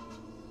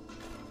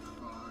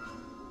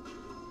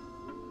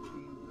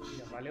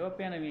 Já valeu a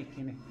pena vir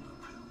aqui, né?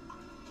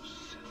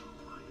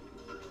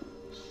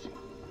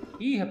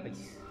 Ih,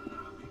 rapaz.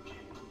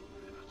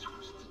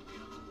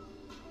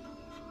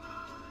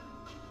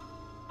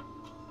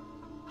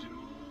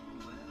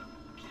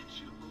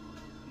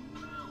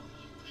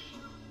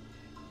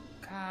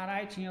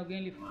 Caralho, tinha alguém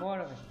ali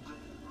fora, velho.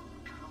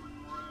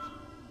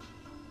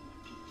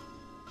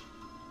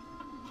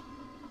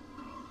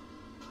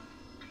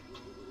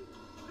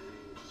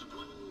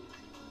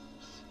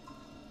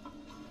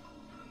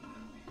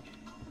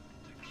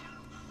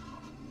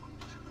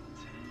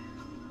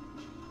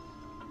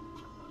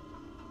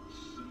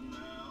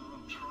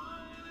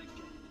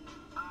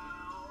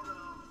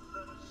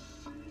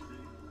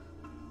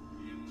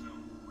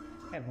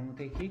 É, vamos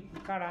ter que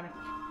encarar, né?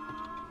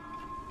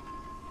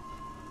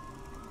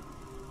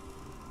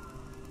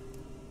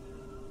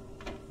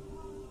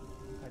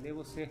 Cadê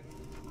você?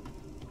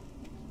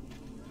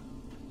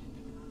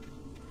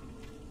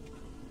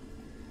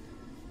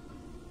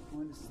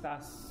 Onde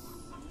estás?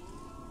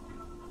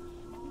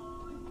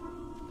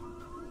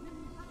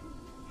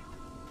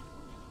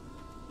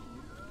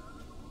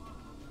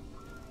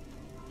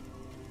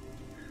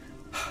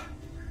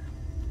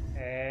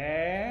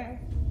 É,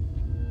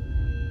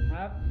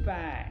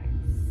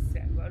 rapaz,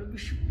 agora o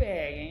bicho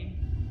pega, hein?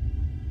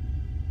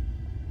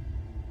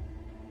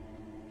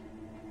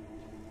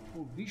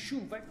 O bicho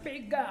vai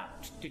pegar,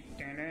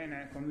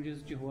 como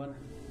diz o Tijuana.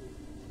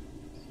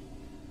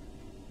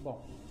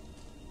 Bom.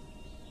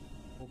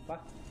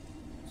 Opa.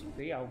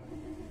 Escutei algo.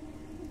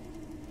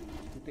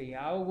 Escutei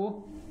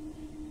algo.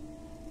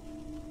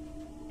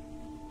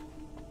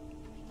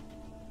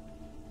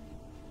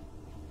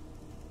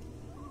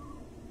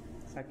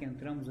 Será que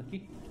entramos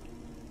aqui?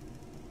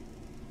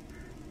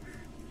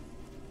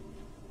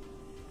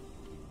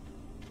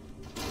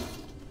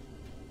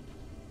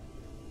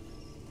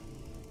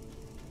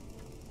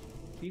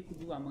 Pico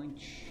do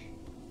Amante.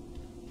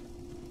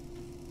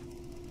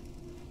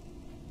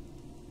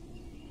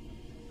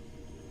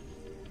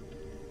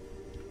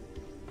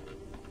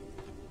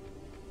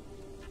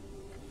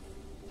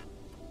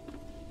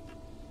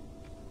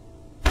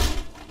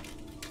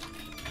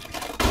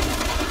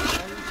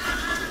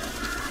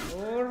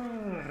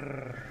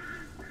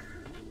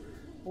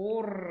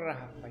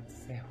 pai do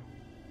céu.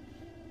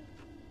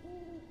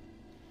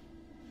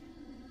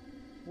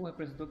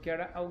 Representou que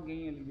era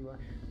alguém ali de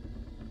baixo.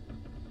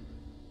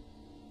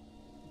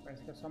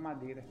 Parece que é só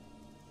madeira.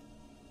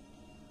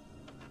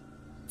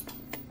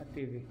 A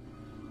TV.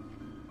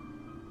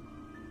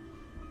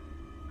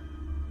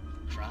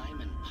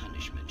 Crime and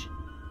punishment.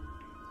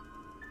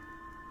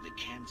 The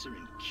cancer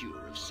and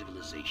cure of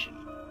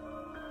civilization.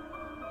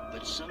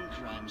 But some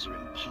crimes are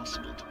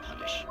impossible to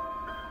punish,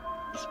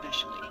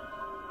 especially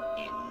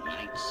in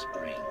Night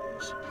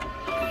Springs.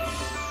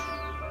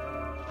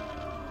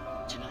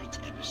 Tonight's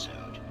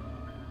episode,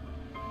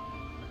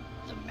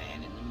 The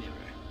Man in the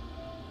Mirror.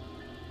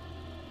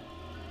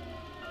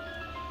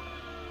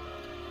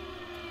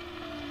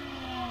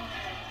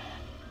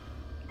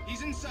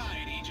 He's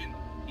inside, Agent.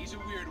 He's a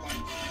weird one.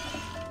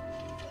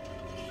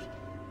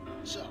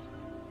 So,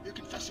 you're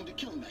confessing to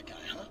killing that guy,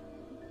 huh?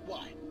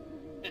 Why?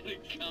 Had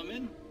it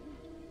coming?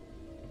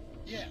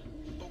 Yeah,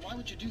 but why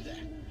would you do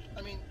that?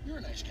 I mean, you're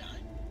a nice guy.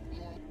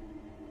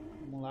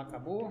 Vamos lá,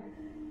 acabou.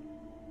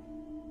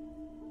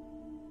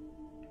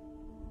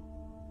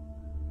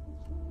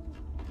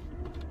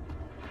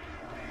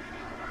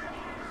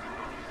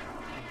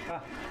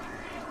 Tá.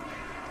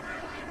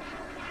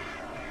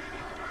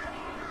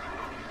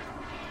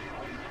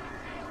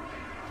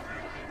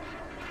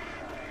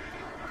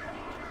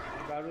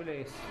 Que barulho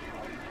é esse?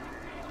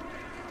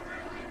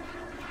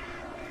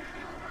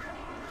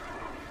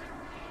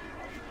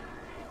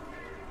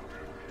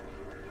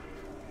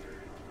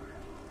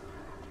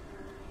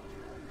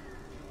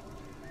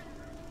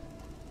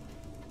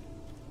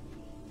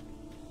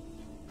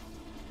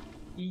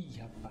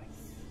 Ih, rapaz.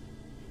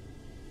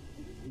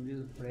 O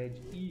mesmo prédio.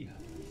 Ih, rapaz.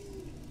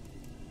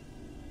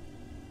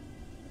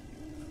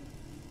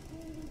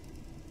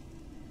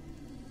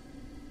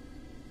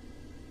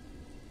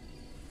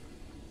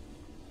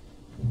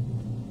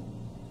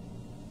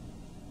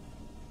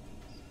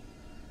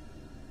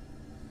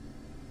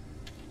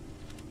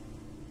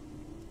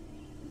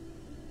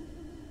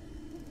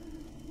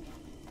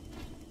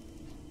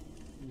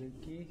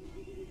 Aqui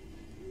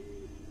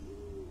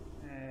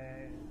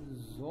é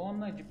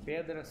zona de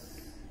pedras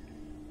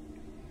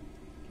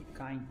que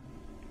caem.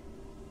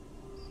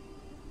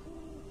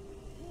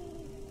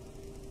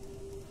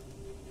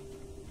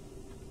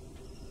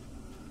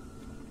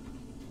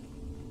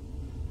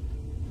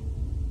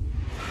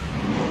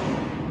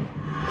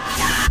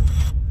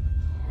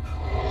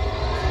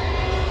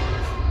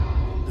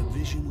 The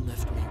vision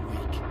left me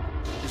weak.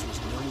 This was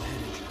no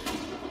head injury.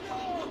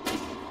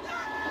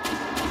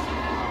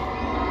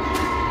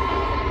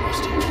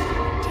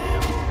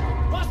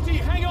 Rusty,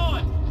 hang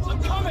on!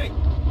 I'm coming!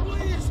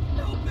 Please,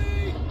 help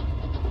me!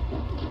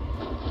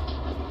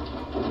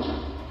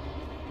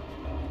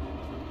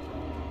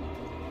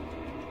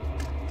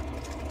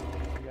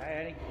 Já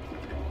era, hein?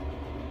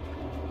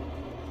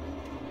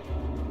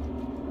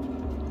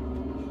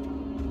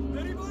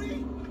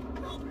 Anybody?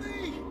 Help me!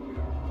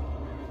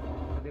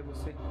 Cadê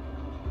você?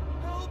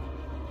 Help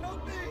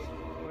me!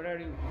 Where are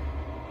you?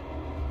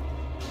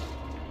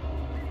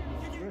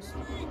 Rusty.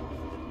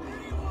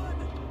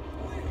 Anyone!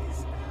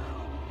 Please,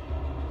 help!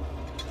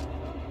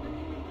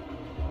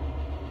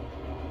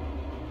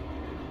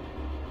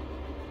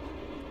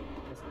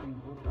 Essa tem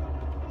roupa.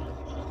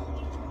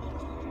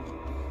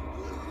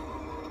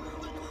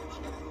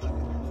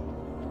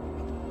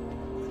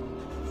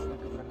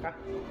 Pra cá?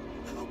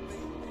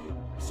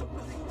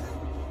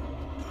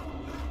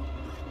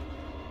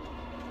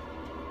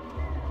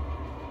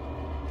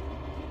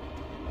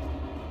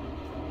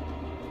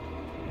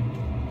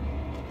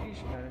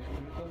 Ixi, cara, acho que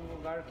eu tô num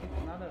lugar que não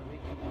tem nada a ver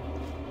aqui.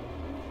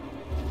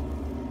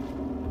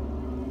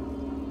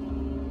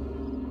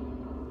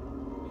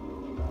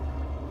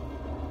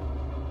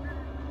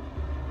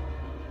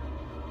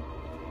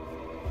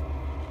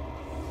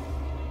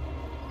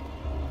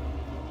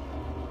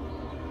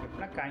 É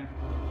pra cá, hein?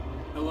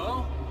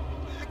 Hello?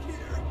 Back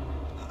here!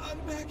 I'm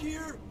back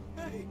here!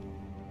 Hey!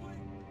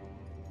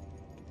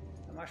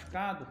 Tá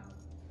machucado.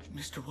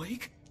 Mr.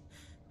 Wake?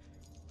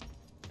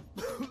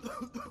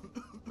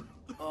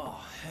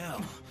 Oh,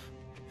 hell.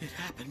 It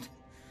happened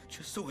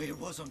just the way it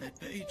was on that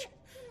page.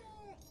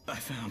 I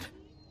found.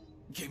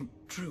 Came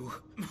true.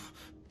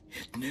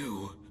 It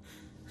knew.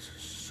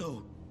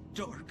 So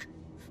dark.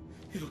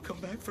 It'll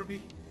come back for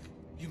me.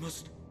 You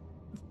must...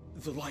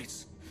 The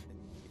lights.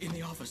 In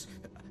the office.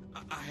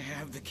 I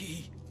have the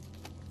key.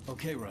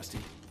 Okay, Rusty.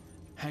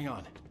 Hang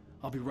on.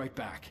 I'll be right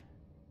back.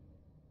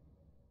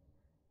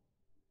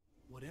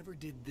 Whatever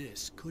did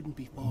this couldn't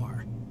be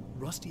far.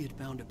 Rusty had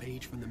found a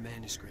page from the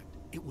manuscript.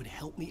 It would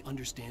help me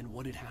understand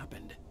what had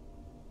happened.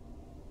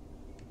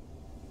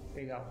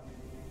 Legal.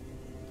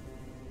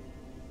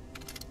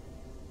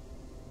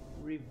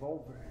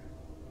 Revolver.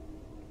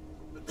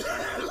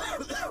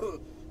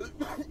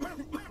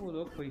 Pô,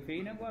 louco, foi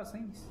feio o negócio,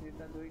 hein? Você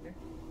tá doido, né?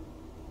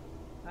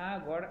 Ah,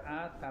 agora...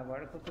 Ah, tá.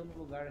 Agora que eu tô no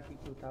lugar aqui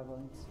que eu tava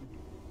antes.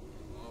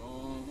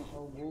 Ó,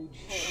 o Gold.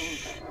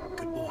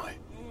 Good boy.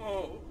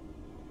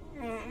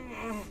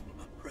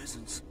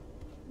 Presence.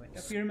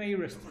 Tá firme aí,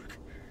 Rusty.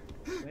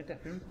 Aguenta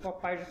firme que o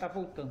papai já tá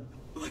voltando.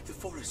 Like the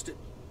forest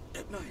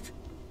at night.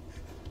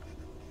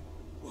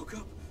 Woke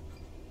up.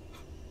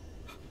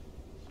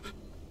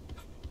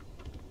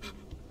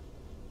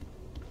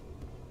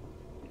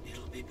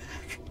 It'll be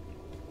back.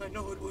 I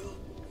know it will.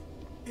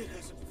 It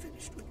hasn't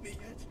finished with me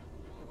yet.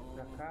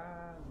 Pra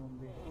cá,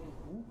 vamos ver.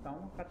 Tá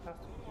uma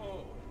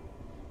catástrofe.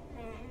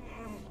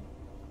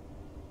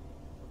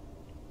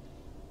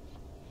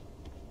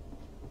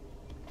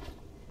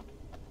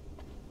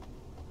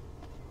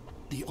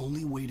 The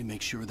only way to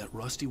make sure that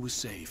Rusty was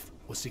safe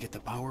was to get the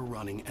power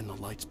running and the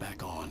lights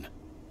back on.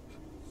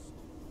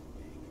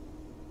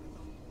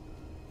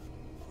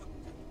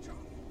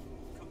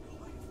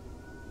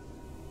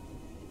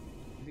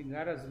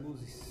 Ligar as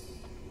luzes.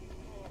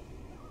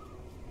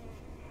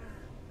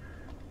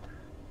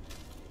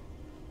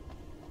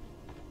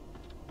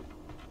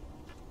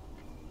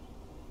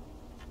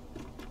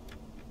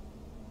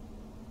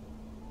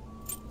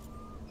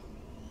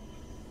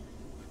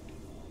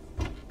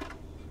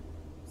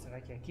 Será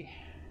que é aqui?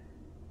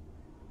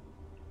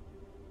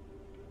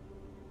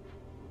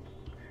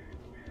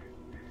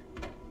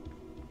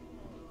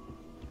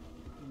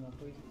 Tem uma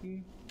coisa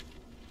aqui.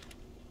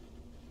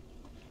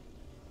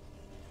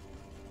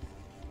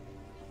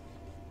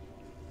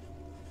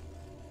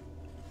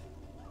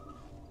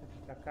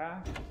 Pra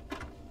cá.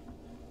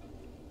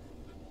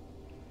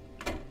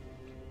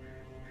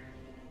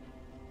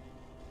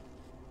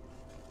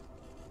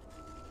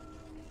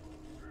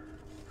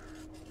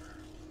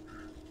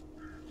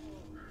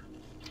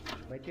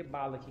 Vai ter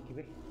bala aqui, quer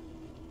ver?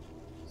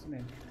 Isso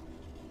mesmo.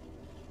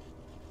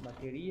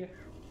 Bateria.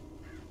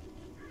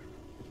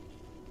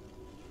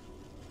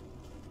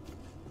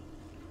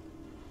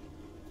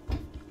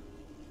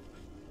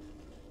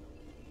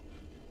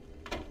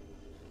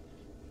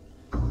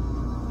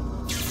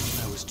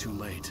 Too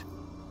late.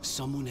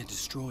 Someone had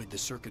destroyed the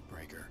circuit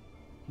breaker.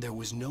 There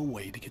was no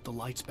way to get the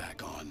lights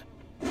back on.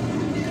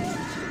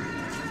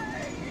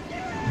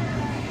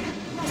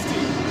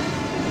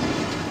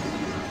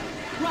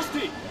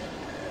 Rusty!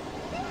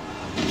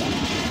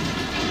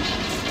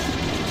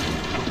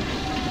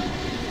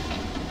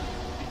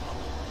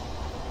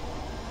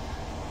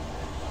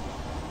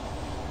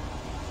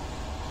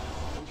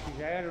 Acho que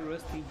já era o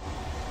Rusty.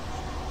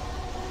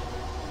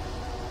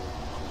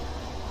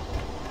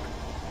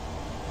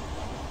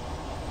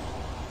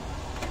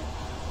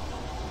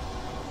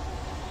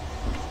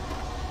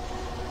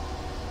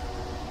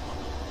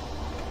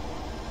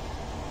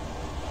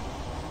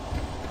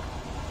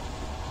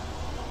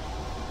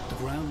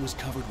 The ground was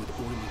covered with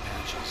oily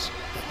patches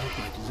that looked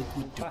like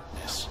liquid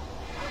darkness.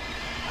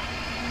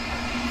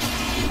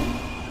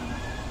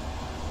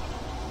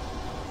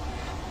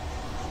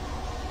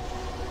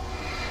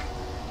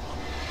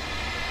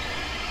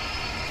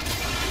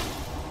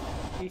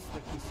 Isso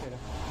daqui será?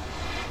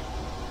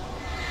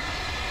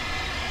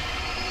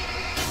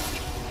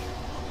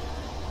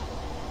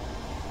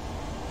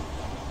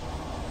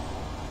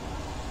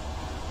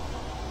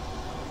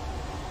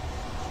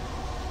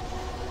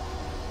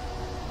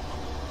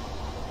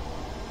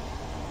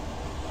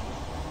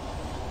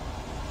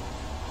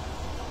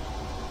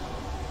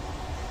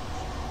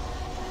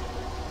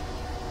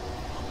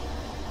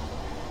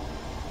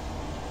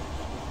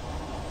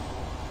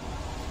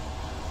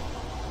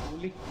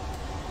 Pule.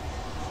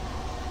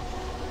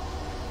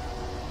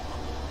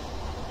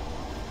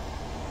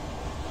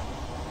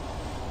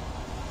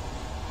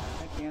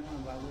 Aqui entra no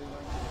bagulho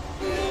agora.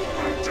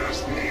 I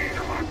just need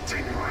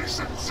hunting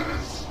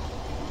licenses.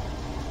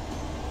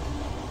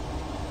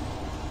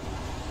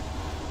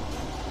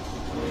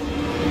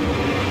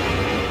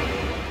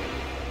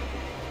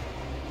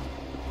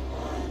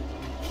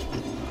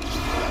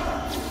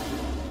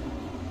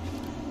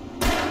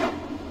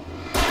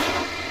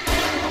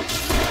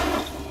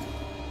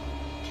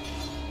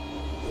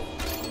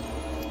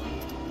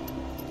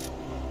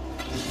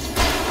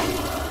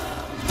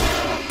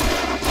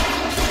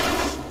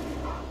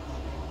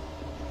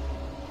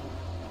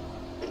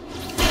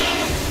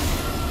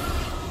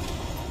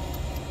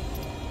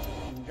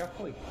 Já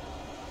foi.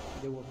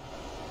 Deu outro.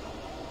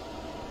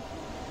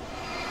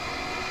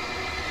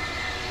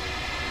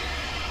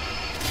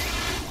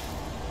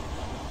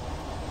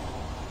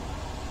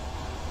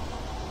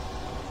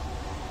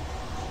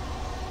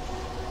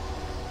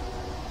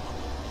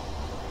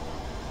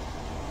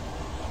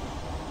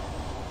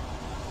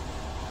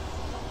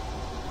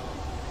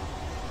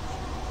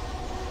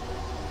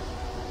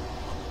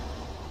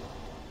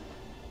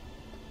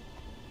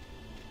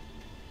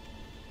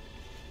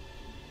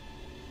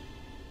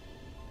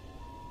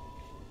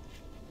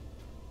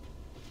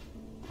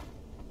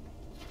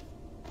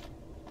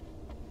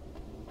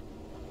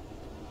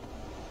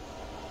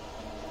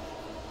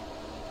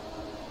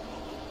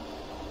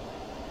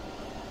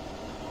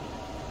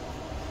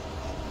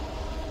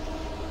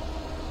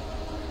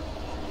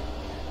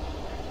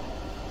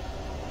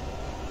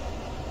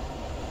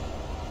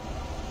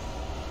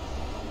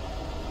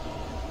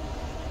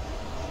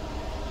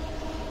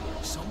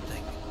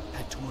 Something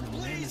had torn a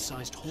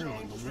man-sized hole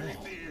in the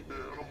wall.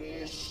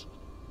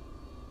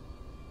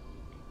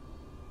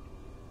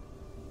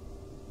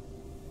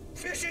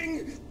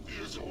 Fishing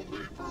is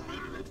only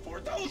permitted for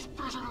those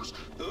visitors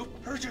who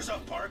purchase a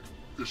park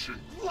fishing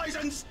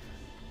license.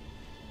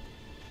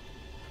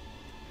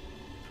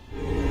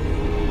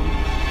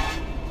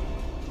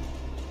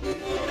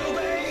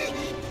 Obey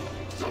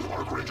the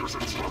park ranger's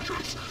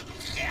instructions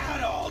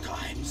at all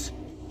times.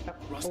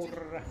 Rusty?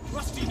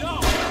 Rusty,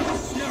 no!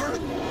 Never!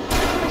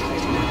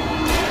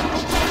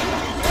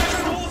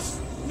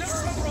 Never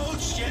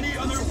approach any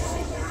other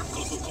world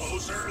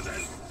closer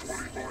than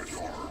 25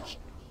 yards.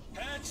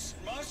 Pets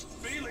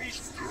must be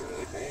leashed.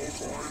 At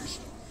all times.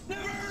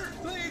 Never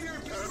leave your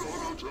pet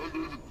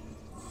unattended.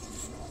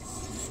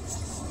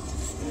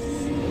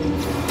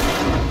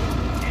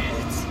 It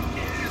is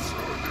against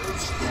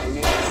the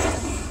law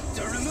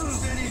to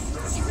remove any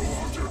natural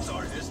objects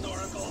or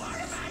historical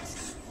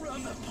artifacts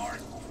from the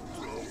park.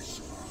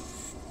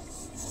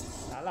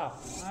 Tá lá, ó.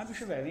 Ah,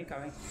 bicho velho, vem cá,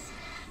 vem.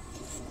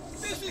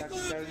 Tá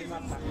que quero lhe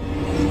matar.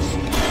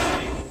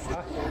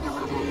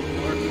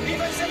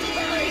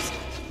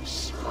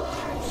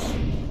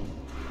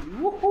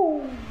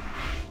 Uhul!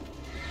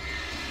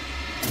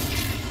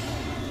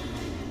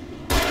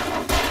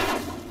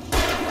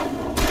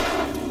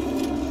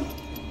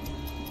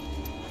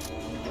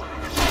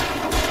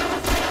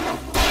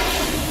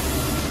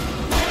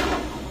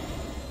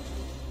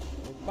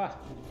 Opa,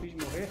 fiz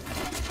morrer.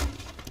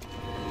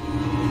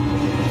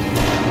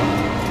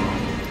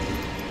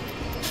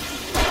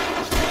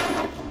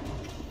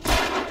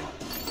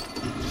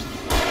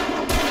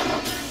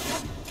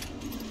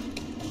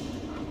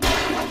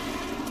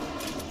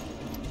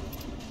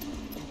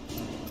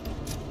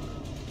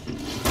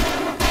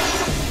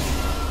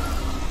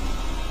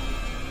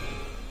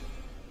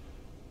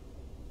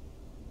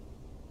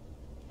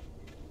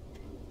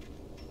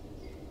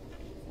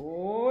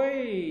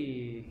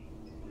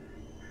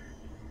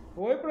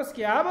 Oi,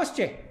 prosquiavos,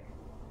 tchê.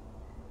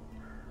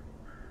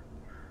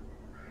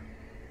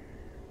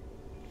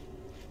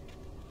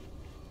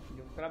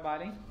 Deu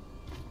trabalho, hein?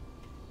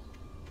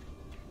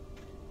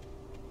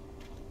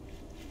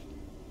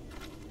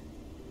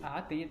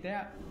 Ah, tem até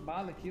a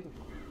bala aqui.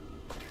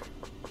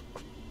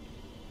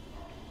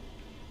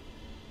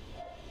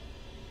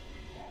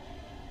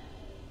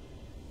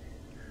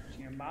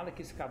 Tinha bala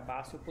que esse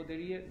cabaço eu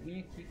poderia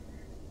vir aqui.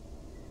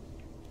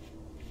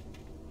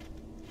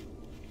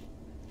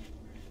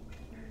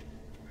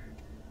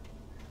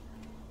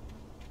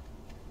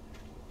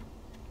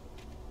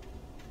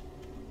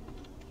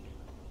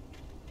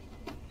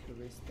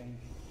 Tem.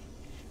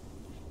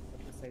 Dá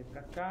pra sair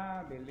pra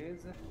cá,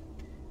 beleza.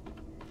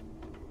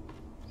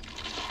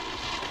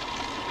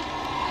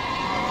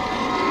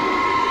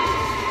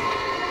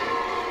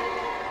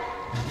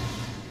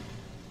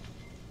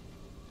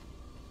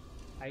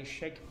 Aí,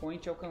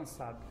 checkpoint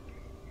alcançado.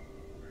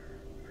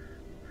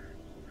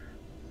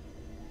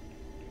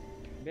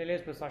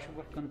 Beleza, pessoal, acho que eu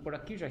vou ficando por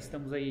aqui. Já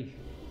estamos aí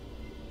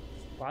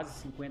quase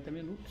 50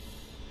 minutos.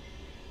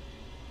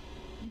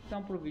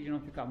 Então, para o vídeo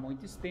não ficar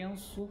muito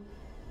extenso,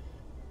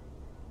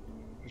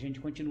 a gente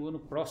continua no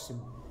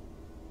próximo.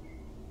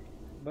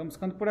 Vamos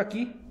ficando por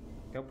aqui.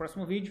 Até o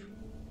próximo vídeo.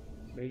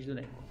 Beijo do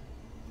Nego.